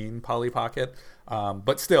 2018 Polly Pocket.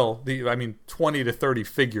 But still, 20 to 30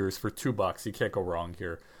 figures for $2. You can't go wrong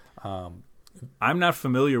here. I'm not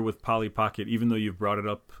familiar with Polly Pocket, even though you've brought it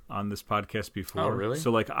up on this podcast before. Oh, really?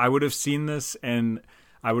 So, like, I would have seen this, and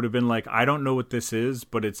I would have been like, I don't know what this is,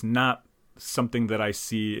 but it's not something that I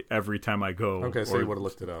see every time I go. Okay, so you would have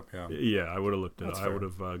looked it up, yeah. Yeah, I would have looked it up. Fair. I would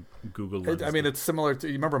have Googled it. It's similar to,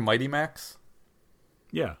 you remember Mighty Max?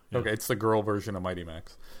 Yeah. Okay, it's the girl version of Mighty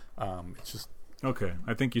Max. It's just... Okay,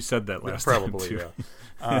 I think you said that last probably, time,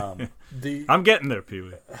 too. Yeah. I'm getting there,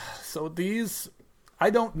 Pee-wee. So these... I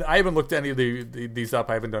haven't looked any of these up.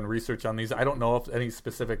 I haven't done research on these. I don't know if any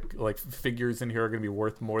specific like figures in here are going to be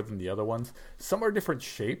worth more than the other ones. Some are different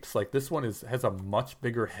shapes. Like this one has a much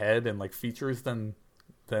bigger head and like features than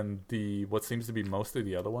the what seems to be most of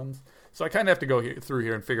the other ones. So I kind of have to go through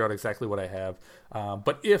here and figure out exactly what I have.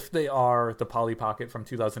 But if they are the Polly Pocket from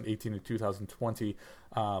 2018 to 2020,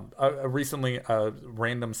 recently a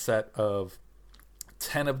random set of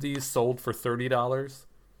 10 of these sold for $30.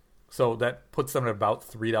 So that puts them at about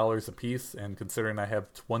 $3 a piece, and considering I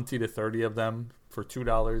have 20 to 30 of them for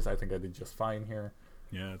 $2, I think I did just fine here.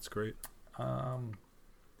 Yeah, that's great.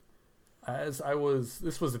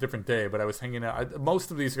 This was a different day, but I was hanging out.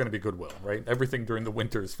 Most of these are going to be Goodwill, right? Everything during the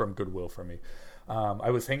winter is from Goodwill for me. I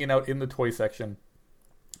was hanging out in the toy section,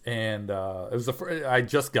 and it was I'd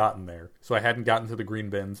just gotten there, so I hadn't gotten to the green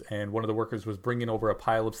bins, and one of the workers was bringing over a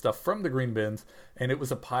pile of stuff from the green bins, and it was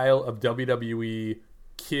a pile of WWE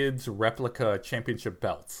kids replica championship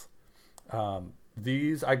belts.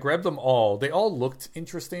 These I grabbed them all. They all looked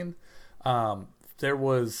interesting. There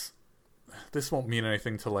was, this won't mean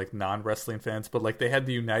anything to like non-wrestling fans, but like they had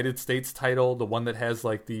the United States title, the one that has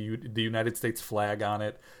like the United States flag on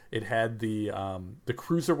it. It had the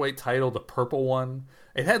cruiserweight title, the purple one.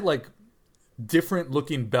 It had like different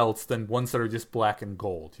looking belts than ones that are just black and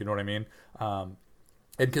gold. You know what I mean? And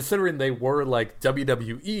considering they were like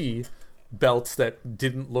WWE belts that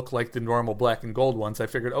didn't look like the normal black and gold ones, I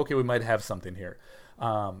figured, okay, we might have something here.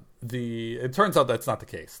 It turns out that's not the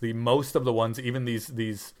case. The most of the ones, even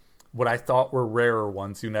these what I thought were rarer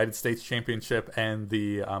ones, United States Championship and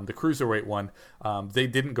the cruiserweight one, they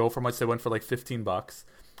didn't go for much. They went for like $15.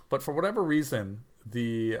 But for whatever reason,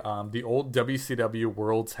 the old WCW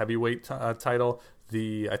World's Heavyweight title,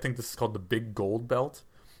 I think this is called the Big Gold Belt.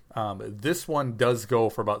 This one does go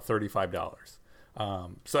for about $35.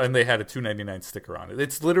 And they had a $2.99 sticker on it.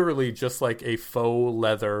 It's literally just like a faux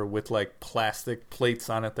leather with like plastic plates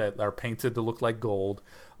on it that are painted to look like gold.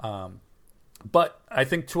 But I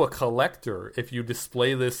think to a collector, if you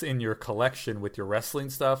display this in your collection with your wrestling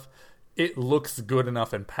stuff, it looks good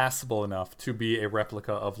enough and passable enough to be a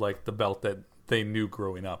replica of like the belt that they knew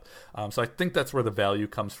growing up. So I think that's where the value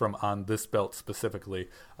comes from on this belt specifically.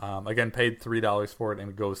 Again, paid $3 for it, and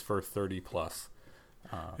it goes for $30 plus.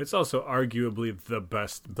 It's also arguably the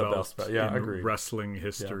best belt in agreed. Wrestling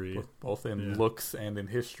history. Yeah, both in looks and in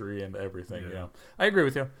history and everything. Yeah, I agree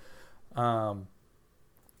with you.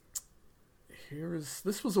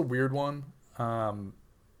 This was a weird one.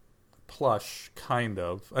 plush, kind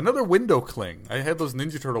of. Another window cling. I had those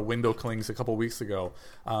Ninja Turtle window clings a couple weeks ago.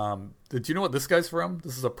 Did you know what this guy's from?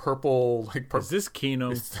 This is a purple... Is this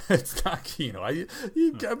Kino? It's not Kino. I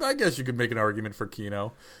guess you could make an argument for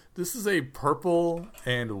Kino. This is a purple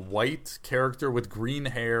and white character with green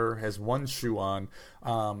hair, has one shoe on.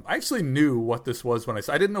 I actually knew what this was when I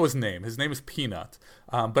didn't know his name. His name is Peanut.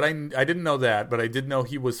 But I didn't know that, but I did know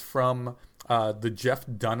he was from the Jeff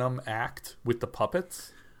Dunham act with the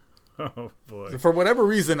puppets. Oh, boy. For whatever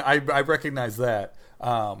reason, I recognize that.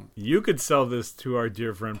 You could sell this to our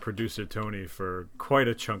dear friend, producer Tony, for quite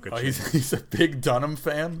a chunk of change. He's a big Dunham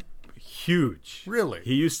fan? Huge. Really?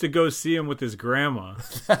 He used to go see him with his grandma.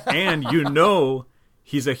 And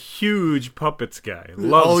he's a huge puppets guy.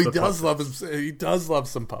 He does love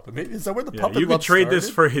some puppet. Maybe is that where the puppet you love could trade started? this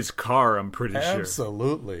for his car, I'm pretty sure.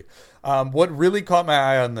 Absolutely. What really caught my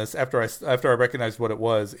eye on this after I recognized what it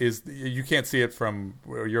was is you can't see it from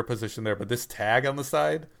your position there, but this tag on the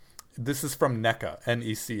side, this is from NECA,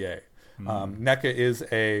 N-E-C-A. NECA is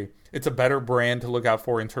it's a better brand to look out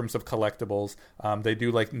for in terms of collectibles. They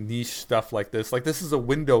do like niche stuff like this. Like this is a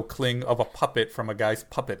window cling of a puppet from a guy's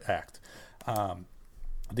puppet act.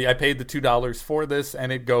 I paid the $2 for this,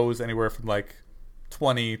 and it goes anywhere from like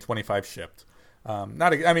 20, 25 shipped.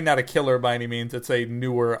 Not a killer by any means. It's a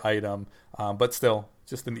newer item, but still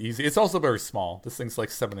just an easy. It's also very small. This thing's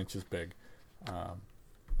like 7 inches big,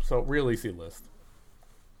 so real easy list.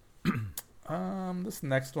 This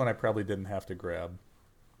next one I probably didn't have to grab.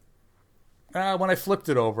 When I flipped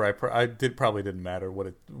it over, probably didn't matter what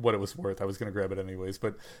it was worth. I was going to grab it anyways.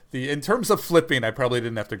 But in terms of flipping, I probably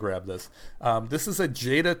didn't have to grab this. This is a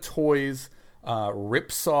Jada Toys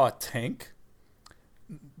Ripsaw tank.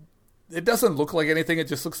 It doesn't look like anything. It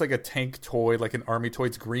just looks like a tank toy, like an army toy.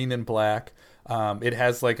 It's green and black. It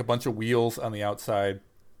has like a bunch of wheels on the outside.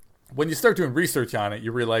 When you start doing research on it,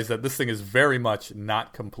 you realize that this thing is very much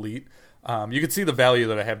not complete. You can see the value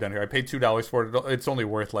that I have down here. I paid $2 for it. It's only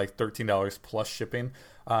worth like $13 plus shipping.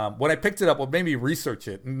 When I picked it up, what made me research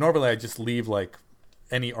it, normally I just leave like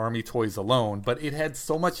any army toys alone, but it had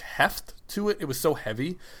so much heft to it. It was so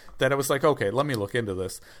heavy that I was like, okay, let me look into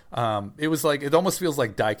this. It almost feels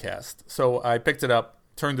like die cast. So I picked it up,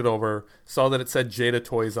 turned it over, saw that it said Jada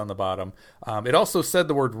Toys on the bottom. It also said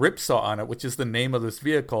the word Ripsaw on it, which is the name of this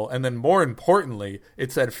vehicle. And then more importantly,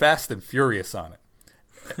 it said Fast and Furious on it.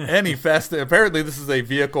 Apparently this is a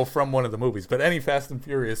vehicle from one of the movies, but any Fast and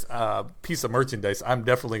Furious piece of merchandise, I'm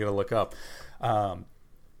definitely going to look up.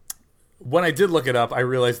 When I did look it up, I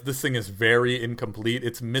realized this thing is very incomplete.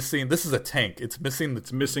 It's missing. This is a tank. It's missing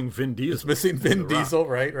Vin Diesel. It's missing Vin Diesel,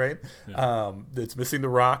 right? Yeah. It's missing The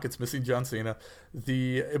Rock. It's missing John Cena.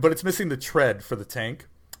 But it's missing the tread for the tank,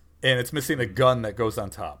 and it's missing a gun that goes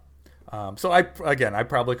on top. So I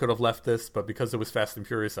probably could have left this, but because it was Fast and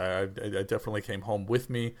Furious, I definitely came home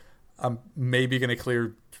with me. I'm maybe going to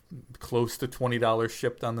clear close to $20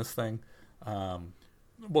 shipped on this thing.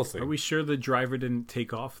 We'll see. Are we sure the driver didn't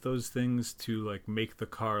take off those things to like make the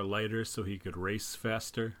car lighter so he could race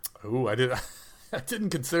faster? Oh, I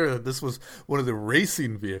didn't consider that this was one of the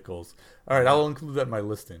racing vehicles. All right, I'll include that in my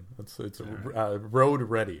listing. It's road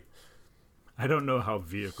ready. I don't know how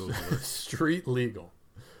vehicles work. Street legal.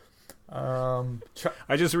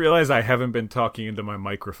 I just realized I haven't been talking into my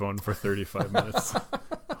microphone for 35 minutes.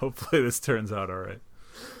 Hopefully this turns out all right.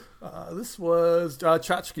 This was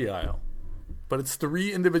Tchotchke Aisle, but it's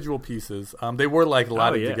 3 individual pieces. They were like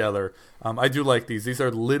lotted together. I do like these. These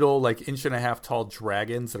are little like 1.5-inch tall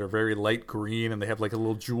dragons that are very light green, and they have like a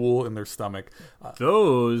little jewel in their stomach.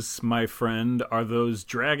 Those, my friend, are those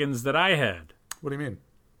dragons that I had. What do you mean?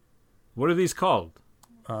 What are these called?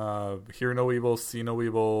 Hear no evil, see no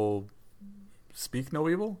evil, speak no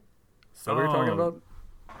evil? Is that what you're talking about?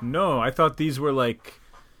 No, I thought these were like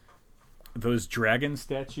those dragon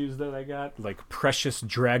statues that I got, like precious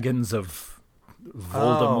dragons of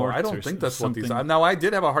Voldemort. I don't think that's something. what these are. Now, I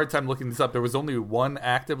did have a hard time looking these up. There was only one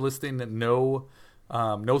active listing and no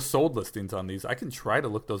sold listings on these. I can try to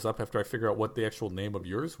look those up after I figure out what the actual name of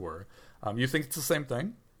yours were. You think it's the same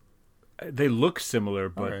thing? They look similar,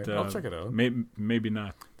 but right, I'll check it out. Maybe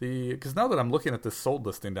not. Because now that I'm looking at this sold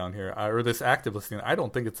listing down here, or this active listing, I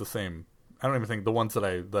don't think it's the same. I don't even think the ones that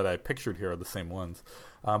I pictured here are the same ones.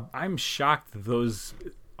 I'm shocked those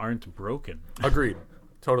aren't broken. Agreed.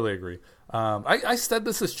 Totally agree. I said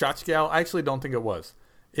this is Tchotchke. I actually don't think it was.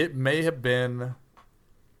 It may have been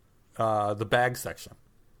the bag section,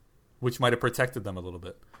 which might have protected them a little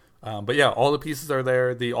bit. But yeah, all the pieces are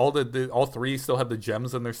there. All 3 still have the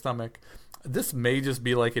gems in their stomach. This may just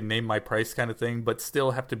be like a name my price kind of thing, but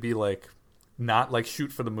still have to be like not like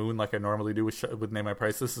shoot for the moon like I normally do with name my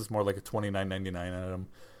price. This is more like a $29.99 item.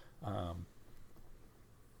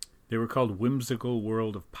 They were called Whimsical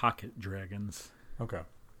World of Pocket Dragons. Okay.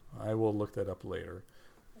 I will look that up later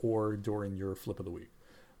or during your flip of the week.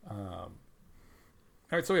 All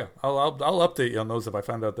right, so yeah, I'll update you on those if I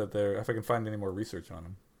find out that if I can find any more research on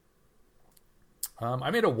them.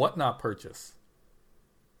 I made a whatnot purchase.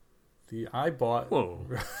 I bought. Whoa.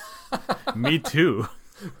 Me too.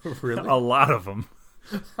 Really? A lot of them.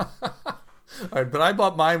 All right, but I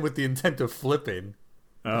bought mine with the intent of flipping.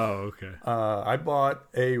 Oh, okay. I bought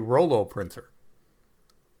a Rolo printer.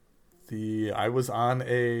 I was on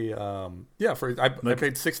a I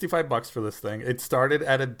paid $65 for this thing. It started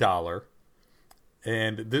at $1,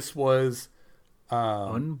 and this was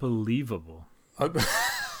unbelievable.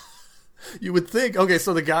 You would think, okay,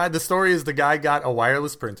 so the story is the guy got a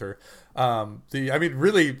wireless printer.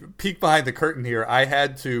 Really peek behind the curtain here. I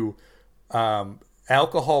had to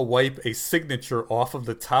alcohol wipe a signature off of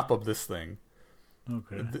the top of this thing.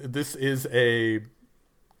 Okay. This is a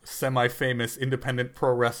semi-famous independent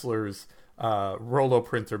pro wrestler's Rolo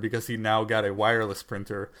printer because he now got a wireless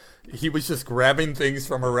printer. He was just grabbing things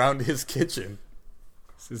from around his kitchen.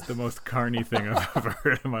 This is the most carny thing I've ever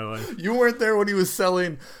heard in my life. You weren't there when he was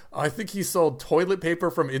selling. I think he sold toilet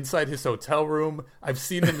paper from inside his hotel room. I've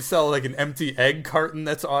seen him sell like an empty egg carton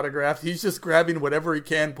that's autographed. He's just grabbing whatever he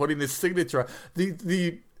can, putting his signature on.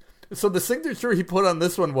 So the signature he put on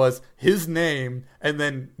this one was his name, and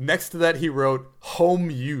then next to that he wrote "home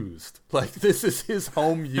used." Like, this is his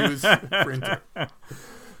home used printer.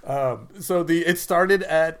 It started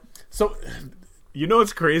at so. You know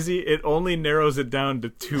what's crazy? It only narrows it down to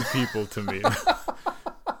 2 people to me.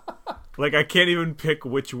 Like, I can't even pick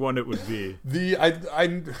which one it would be. The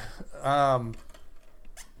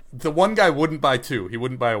one guy wouldn't buy 2. He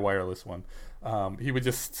wouldn't buy a wireless one. He would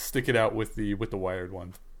just stick it out with the wired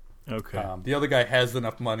one. Okay. The other guy has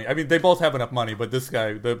enough money. I mean, they both have enough money, but this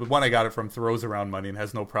guy, the one I got it from, throws around money and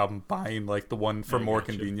has no problem buying like the one for more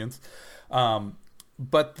convenience.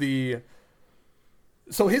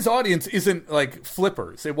 So his audience isn't like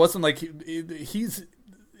flippers. It wasn't like his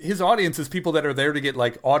audience is people that are there to get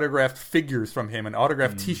like autographed figures from him and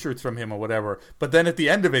autographed T-shirts from him or whatever. But then at the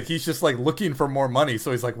end of it, he's just like looking for more money.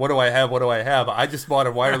 So he's like, "What do I have? What do I have? I just bought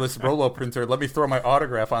a wireless Rolo printer. Let me throw my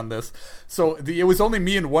autograph on this." So it was only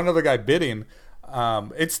me and one other guy bidding.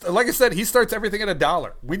 It's like I said, he starts everything at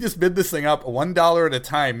 $1. We just bid this thing up $1 at a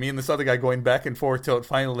time. Me and this other guy going back and forth till it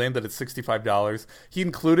finally landed at $65. He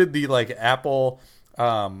included the like Apple.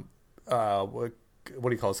 What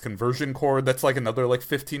do you call this, conversion cord? That's like another like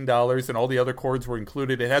 $15, and all the other cords were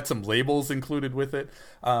included. It had some labels included with it.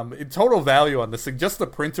 In total value on this thing, just the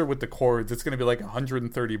printer with the cords, it's going to be like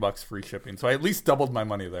 $130 free shipping. So I at least doubled my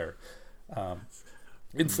money there.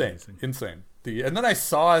 Insane. And then I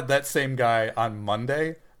saw that same guy on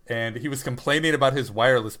Monday, and he was complaining about his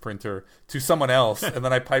wireless printer to someone else, and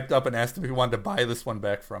then I piped up and asked him if he wanted to buy this one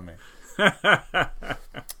back from me.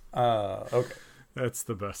 Okay. That's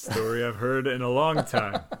the best story I've heard in a long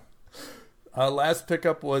time. Last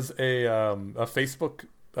pickup was a Facebook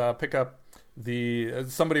pickup.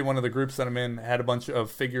 Somebody, one of the groups that I'm in, had a bunch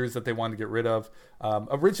of figures that they wanted to get rid of.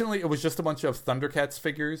 Originally, it was just a bunch of Thundercats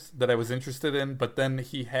figures that I was interested in, but then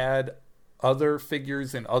he had other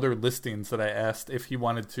figures and other listings that I asked if he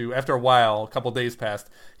wanted to. After a while, a couple days passed,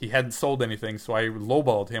 he hadn't sold anything, so I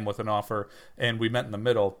lowballed him with an offer, and we met in the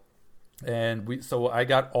middle. And so I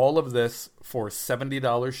got all of this for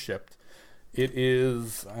 $70 shipped. It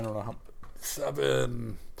is, I don't know how,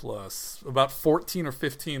 7 plus about 14 or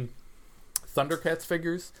 15 Thundercats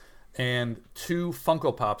figures and 2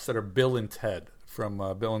 Funko Pops that are Bill and Ted from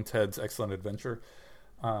Bill and Ted's Excellent Adventure.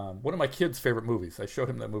 One of my kids' favorite movies. I showed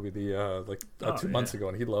him that movie 2 months ago,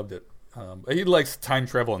 and he loved it. He likes time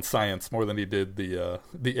travel and science more than he did the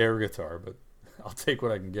air guitar, but I'll take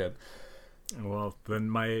what I can get. Well, then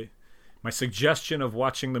my suggestion of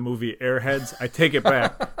watching the movie Airheads, I take it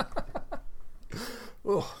back.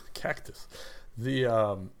 Oh, cactus.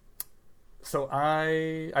 So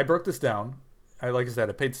I broke this down. Like I said,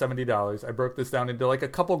 I paid $70. I broke this down into like a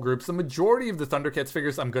couple groups. The majority of the Thundercats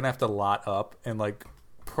figures I'm gonna have to lot up and like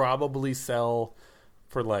probably sell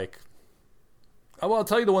for like. Well, I'll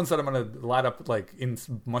tell you the ones that I'm gonna lot up like in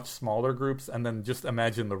much smaller groups, and then just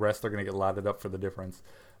imagine the rest are gonna get lotted up for the difference.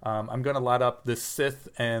 I'm going to lot up the Sith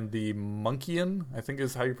and the Monkeyan, I think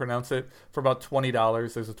is how you pronounce it, for about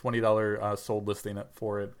 $20. There's a $20 sold listing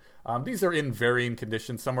for it. These are in varying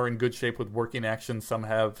conditions. Some are in good shape with working action. Some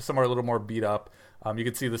are a little more beat up. You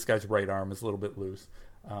can see this guy's right arm is a little bit loose.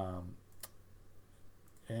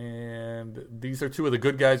 And these are 2 of the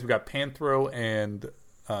good guys. We got Panthro and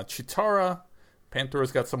Chitara.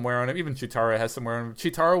 Panthera's got some wear on it. Even Chitara has some wear on it.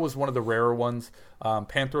 Chitara was one of the rarer ones.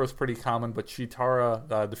 Panthera's pretty common, but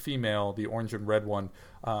Chitara, the female, the orange and red one,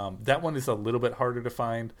 that one is a little bit harder to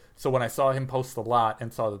find. So when I saw him post a lot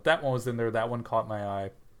and saw that one was in there, that one caught my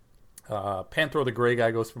eye. Panthera, the gray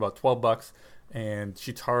guy, goes for about $12, and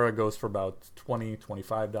Chitara goes for about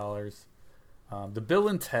 $25. The Bill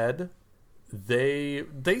and Ted, they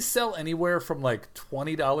sell anywhere from like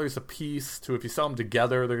 $20 a piece to, if you sell them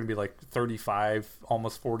together, they're gonna be like $35,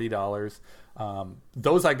 almost $40.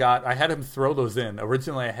 Those I had him throw those in.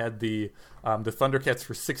 Originally I had the Thundercats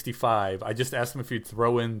for $65. I just asked him if he'd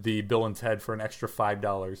throw in the Bill and Ted for an extra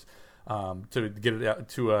 $5 to get it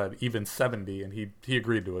to an even 70, and he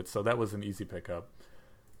agreed to it, so that was an easy pickup.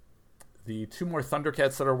 The two more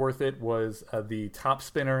Thundercats that are worth it was the Top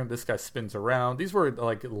Spinner. This guy spins around. These were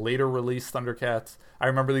like later release Thundercats. I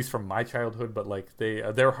remember these from my childhood, but like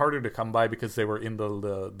they're harder to come by because they were in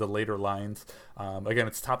the later lines. Again,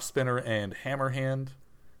 it's Top Spinner and Hammerhand.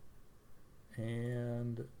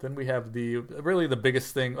 And then we have the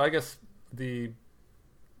biggest thing, I guess, the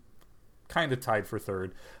kind of tied for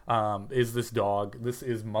third, is this dog. This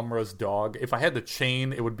is Mumra's dog. If I had the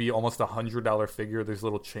chain, it would be almost $100 figure. There's a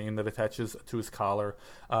little chain that attaches to his collar.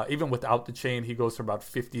 Even without the chain, he goes for about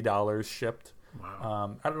 $50 shipped.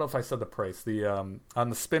 Wow. I don't know if I said the price. The on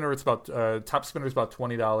the spinner, it's about Top Spinner is about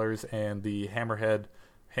 $20, and the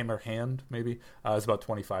Hammerhand maybe is about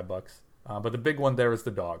 $25. But the big one there is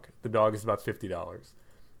the dog. The dog is about $50.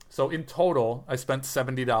 So in total, I spent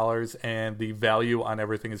 $70, and the value on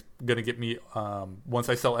everything is going to get me, once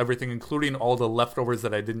I sell everything, including all the leftovers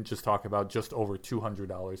that I didn't just talk about, just over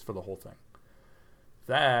 $200 for the whole thing.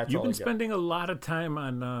 You've been spending a lot of time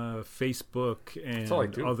on Facebook and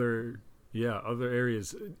other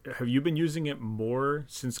areas. Have you been using it more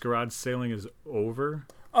since garage sailing is over?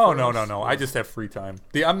 Oh, no. I just have free time.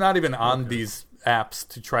 I'm not even on these apps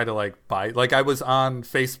to try to like buy. Like I was on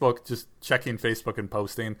Facebook, just checking Facebook and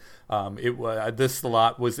posting. This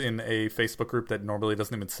lot was in a Facebook group that normally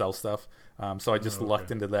doesn't even sell stuff. So I just lucked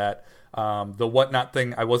into that. The Whatnot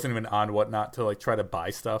thing, I wasn't even on Whatnot to like try to buy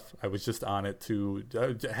stuff. I was just on it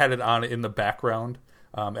had it on in the background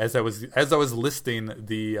as I was listing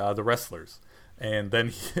the wrestlers. And then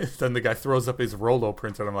the guy throws up his Rolo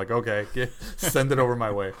printer, and I'm like, okay, send it over my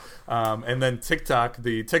way. And then TikTok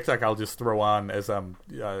I'll just throw on as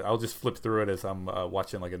I'll just flip through it as I'm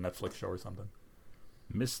watching like a Netflix show or something.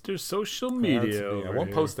 Mr. Social Media. I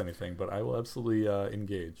won't post anything, but I will absolutely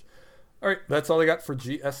engage. All right, that's all I got for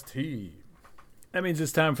GST. That means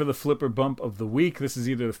it's time for the flip or bump of the week. This is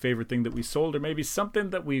either the favorite thing that we sold or maybe something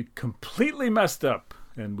that we completely messed up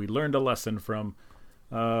and we learned a lesson from.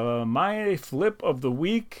 My flip of the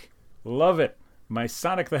week, love it. My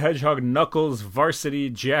Sonic the Hedgehog Knuckles varsity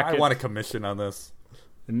jacket. I want a commission on this.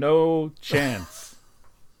 No chance.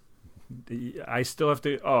 I still have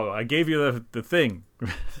to. Oh, I gave you the thing.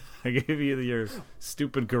 I gave you your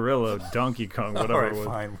stupid gorilla, Donkey Kong, whatever All right, it was.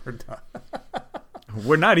 fine, we're done.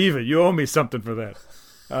 We're not even. You owe me something for that.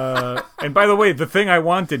 And by the way, the thing I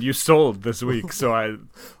wanted, you sold this week, so I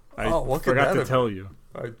forgot to tell you.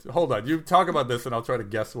 Hold on. You talk about this, and I'll try to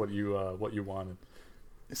guess what you wanted.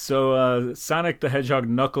 So, Sonic the Hedgehog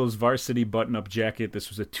Knuckles varsity button-up jacket. This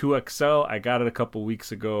was a 2XL. I got it a couple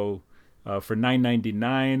weeks ago for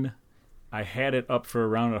 $9.99. I had it up for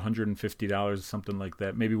around $150, something like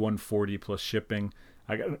that, maybe $140 plus shipping.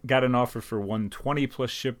 I got an offer for $120 plus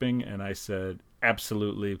shipping, and I said,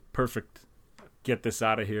 absolutely, perfect. Get this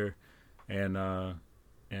out of here. And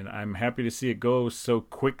I'm happy to see it go so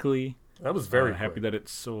quickly. That was very happy quick. that it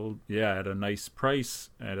sold, at a nice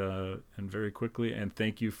price and very quickly. And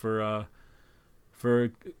thank you for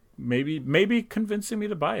maybe convincing me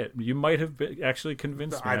to buy it. You might have actually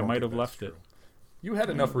convinced me. I might have left it. You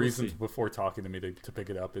had enough reasons before talking to me to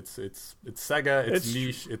pick it up. It's Sega. It's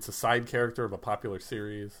niche. It's a side character of a popular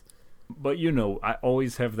series. But I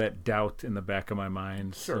always have that doubt in the back of my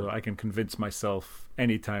mind, so I can convince myself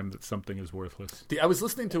anytime that something is worthless. I was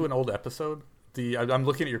listening to an old episode. I'm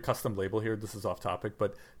looking at your custom label here. This is off topic,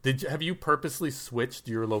 but have you purposely switched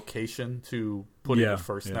your location to put it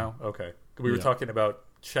first now? Okay, we were talking about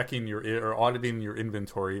checking or auditing your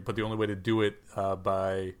inventory, but the only way to do it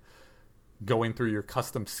by going through your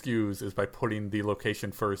custom SKUs is by putting the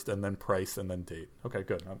location first and then price and then date. Okay,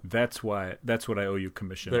 good. That's what I owe you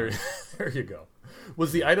commission. There you go.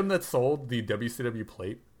 Was the item that sold the WCW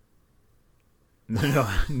plate?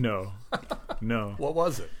 No. What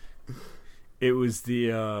was it? It was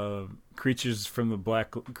the creature from the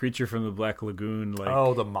Black Lagoon.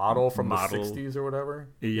 Like the model from the 60s or whatever?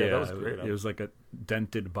 Yeah, that was great. It was like a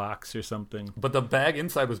dented box or something. But the bag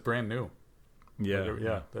inside was brand new.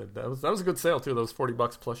 Yeah. That was a good sale too. Those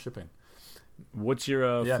 $40 plus shipping. What's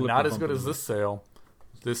your not as good as this sale.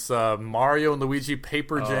 This Mario and Luigi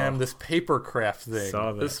Paper Jam, this paper craft thing.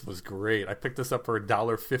 Saw that. This was great. I picked this up for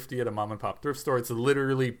 $1.50 at a mom and pop thrift store. It's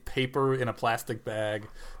literally paper in a plastic bag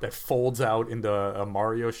that folds out into a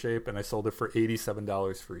Mario shape, and I sold it for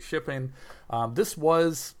 $87 free shipping. This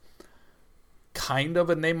was kind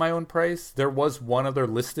of a name my own price. There was one other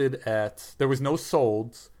listed at, there was no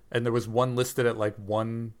solds, and there was one listed at like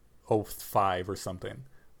 $105 or something.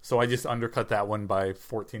 So I just undercut that one by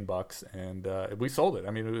 $14, and we sold it. I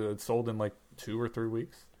mean, it sold in like 2 or 3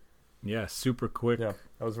 weeks. Yeah, super quick. Yeah,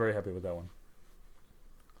 I was very happy with that one.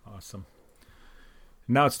 Awesome.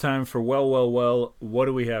 Now it's time for well. What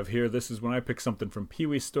do we have here? This is when I pick something from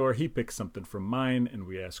Pee-wee's store. He picks something from mine, and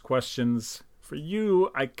we ask questions. For you,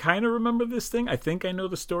 I kind of remember this thing. I think I know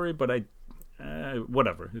the story, but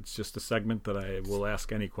whatever. It's just a segment that I will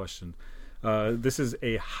ask any question. This is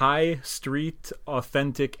a High Street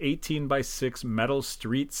authentic 18x6 metal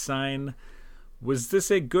street sign. Was this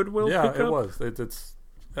a Goodwill pickup? Yeah, it was.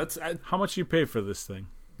 How much you pay for this thing?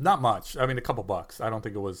 Not much. I mean, a couple bucks. I don't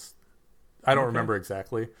think it was. I don't remember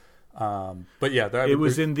exactly. But yeah, it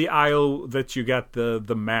was in the aisle that you got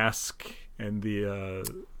the mask and the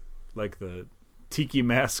like the tiki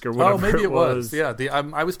mask or whatever. Oh, maybe it was. Yeah,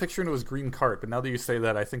 I was picturing it was green cart, but now that you say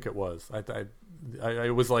that, I think it was. I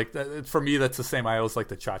was like, for me, that's the same aisle as like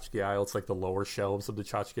the tchotchke aisle. It's like the lower shelves of the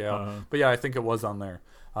tchotchke aisle. But yeah, I think it was on there.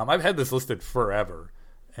 I've had this listed forever,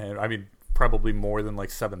 and I mean probably more than like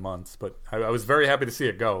 7 months. But I was very happy to see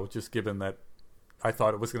it go, just given that I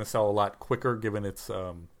thought it was going to sell a lot quicker given its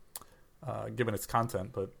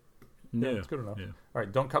content. But yeah, it's good enough. Yeah. All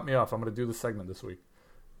right, don't cut me off. I'm going to do the segment this week.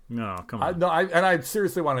 No, come on. I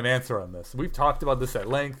seriously want an answer on this. We've talked about this at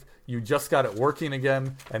length. You just got it working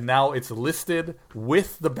again, and now it's listed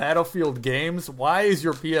with the Battlefield games. Why is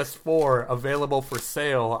your PS4 available for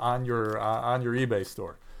sale on your eBay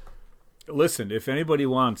store? Listen, if anybody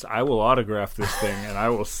wants, I will autograph this thing and I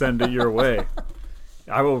will send it your way.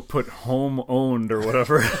 I will put home owned or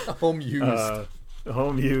whatever. Home used.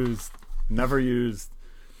 Home used. Never used.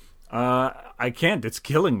 I can't. It's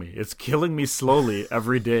killing me. It's killing me slowly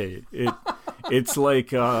every day. It's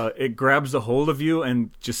like it grabs a hold of you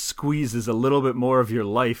and just squeezes a little bit more of your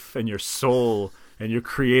life and your soul and your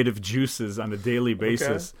creative juices on a daily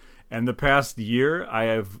basis. Okay. And the past year, I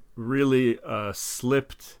have really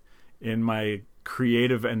slipped in my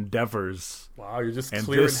creative endeavors. Wow, you're just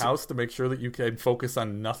clearing house to make sure that you can focus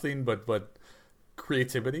on nothing but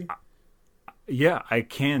creativity? Yeah, I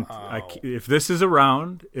can't. Wow. If this is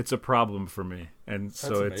around, it's a problem for me. And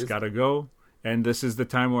so it's got to go. And this is the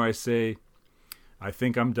time where I say, I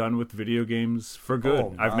think I'm done with video games for good.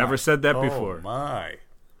 Oh, I've never said that before. Oh, my.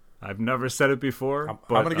 I've never said it before. I'm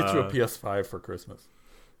going to get you a PS5 for Christmas.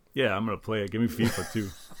 Yeah, I'm going to play it. Give me FIFA, too.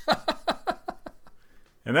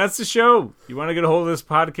 And that's the show. You want to get a hold of this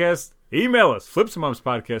podcast? Email us,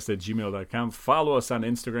 flipsandbumpspodcast@gmail.com. Follow us on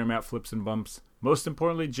Instagram @flipsandbumps. Most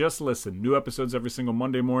importantly, just listen. New episodes every single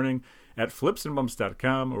Monday morning at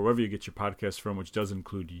flipsandbumps.com or wherever you get your podcasts from, which does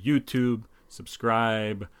include YouTube.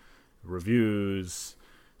 Subscribe, reviews,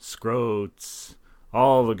 scrotes,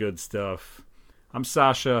 all the good stuff. I'm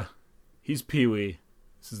Sasha. He's Pee-wee.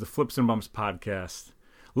 This is the Flips and Bumps podcast.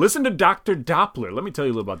 Listen to Dr. Doppler. Let me tell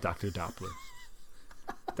you a little about Dr. Doppler.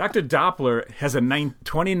 Dr. Doppler has a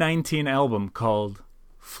 2019 album called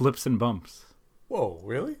Flips and Bumps. Whoa,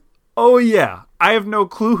 really? Oh, yeah. I have no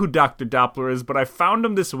clue who Dr. Doppler is, but I found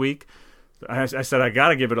him this week. I said, I got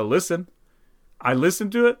to give it a listen. I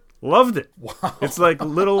listened to it, loved it. Wow. It's like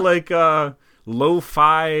little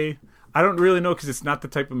lo-fi. I don't really know because it's not the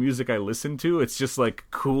type of music I listen to. It's just like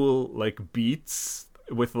cool like beats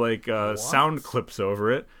with like sound clips over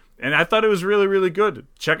it. And I thought it was really, really good.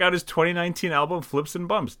 Check out his 2019 album, Flips and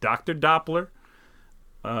Bumps. Dr. Doppler.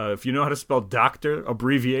 If you know how to spell doctor,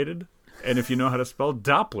 abbreviated. And if you know how to spell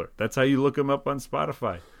Doppler. That's how you look him up on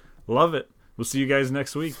Spotify. Love it. We'll see you guys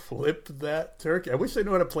next week. Flip that turkey. I wish I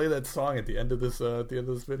knew how to play that song at the end of this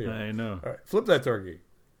video. I know. All right. Flip that turkey.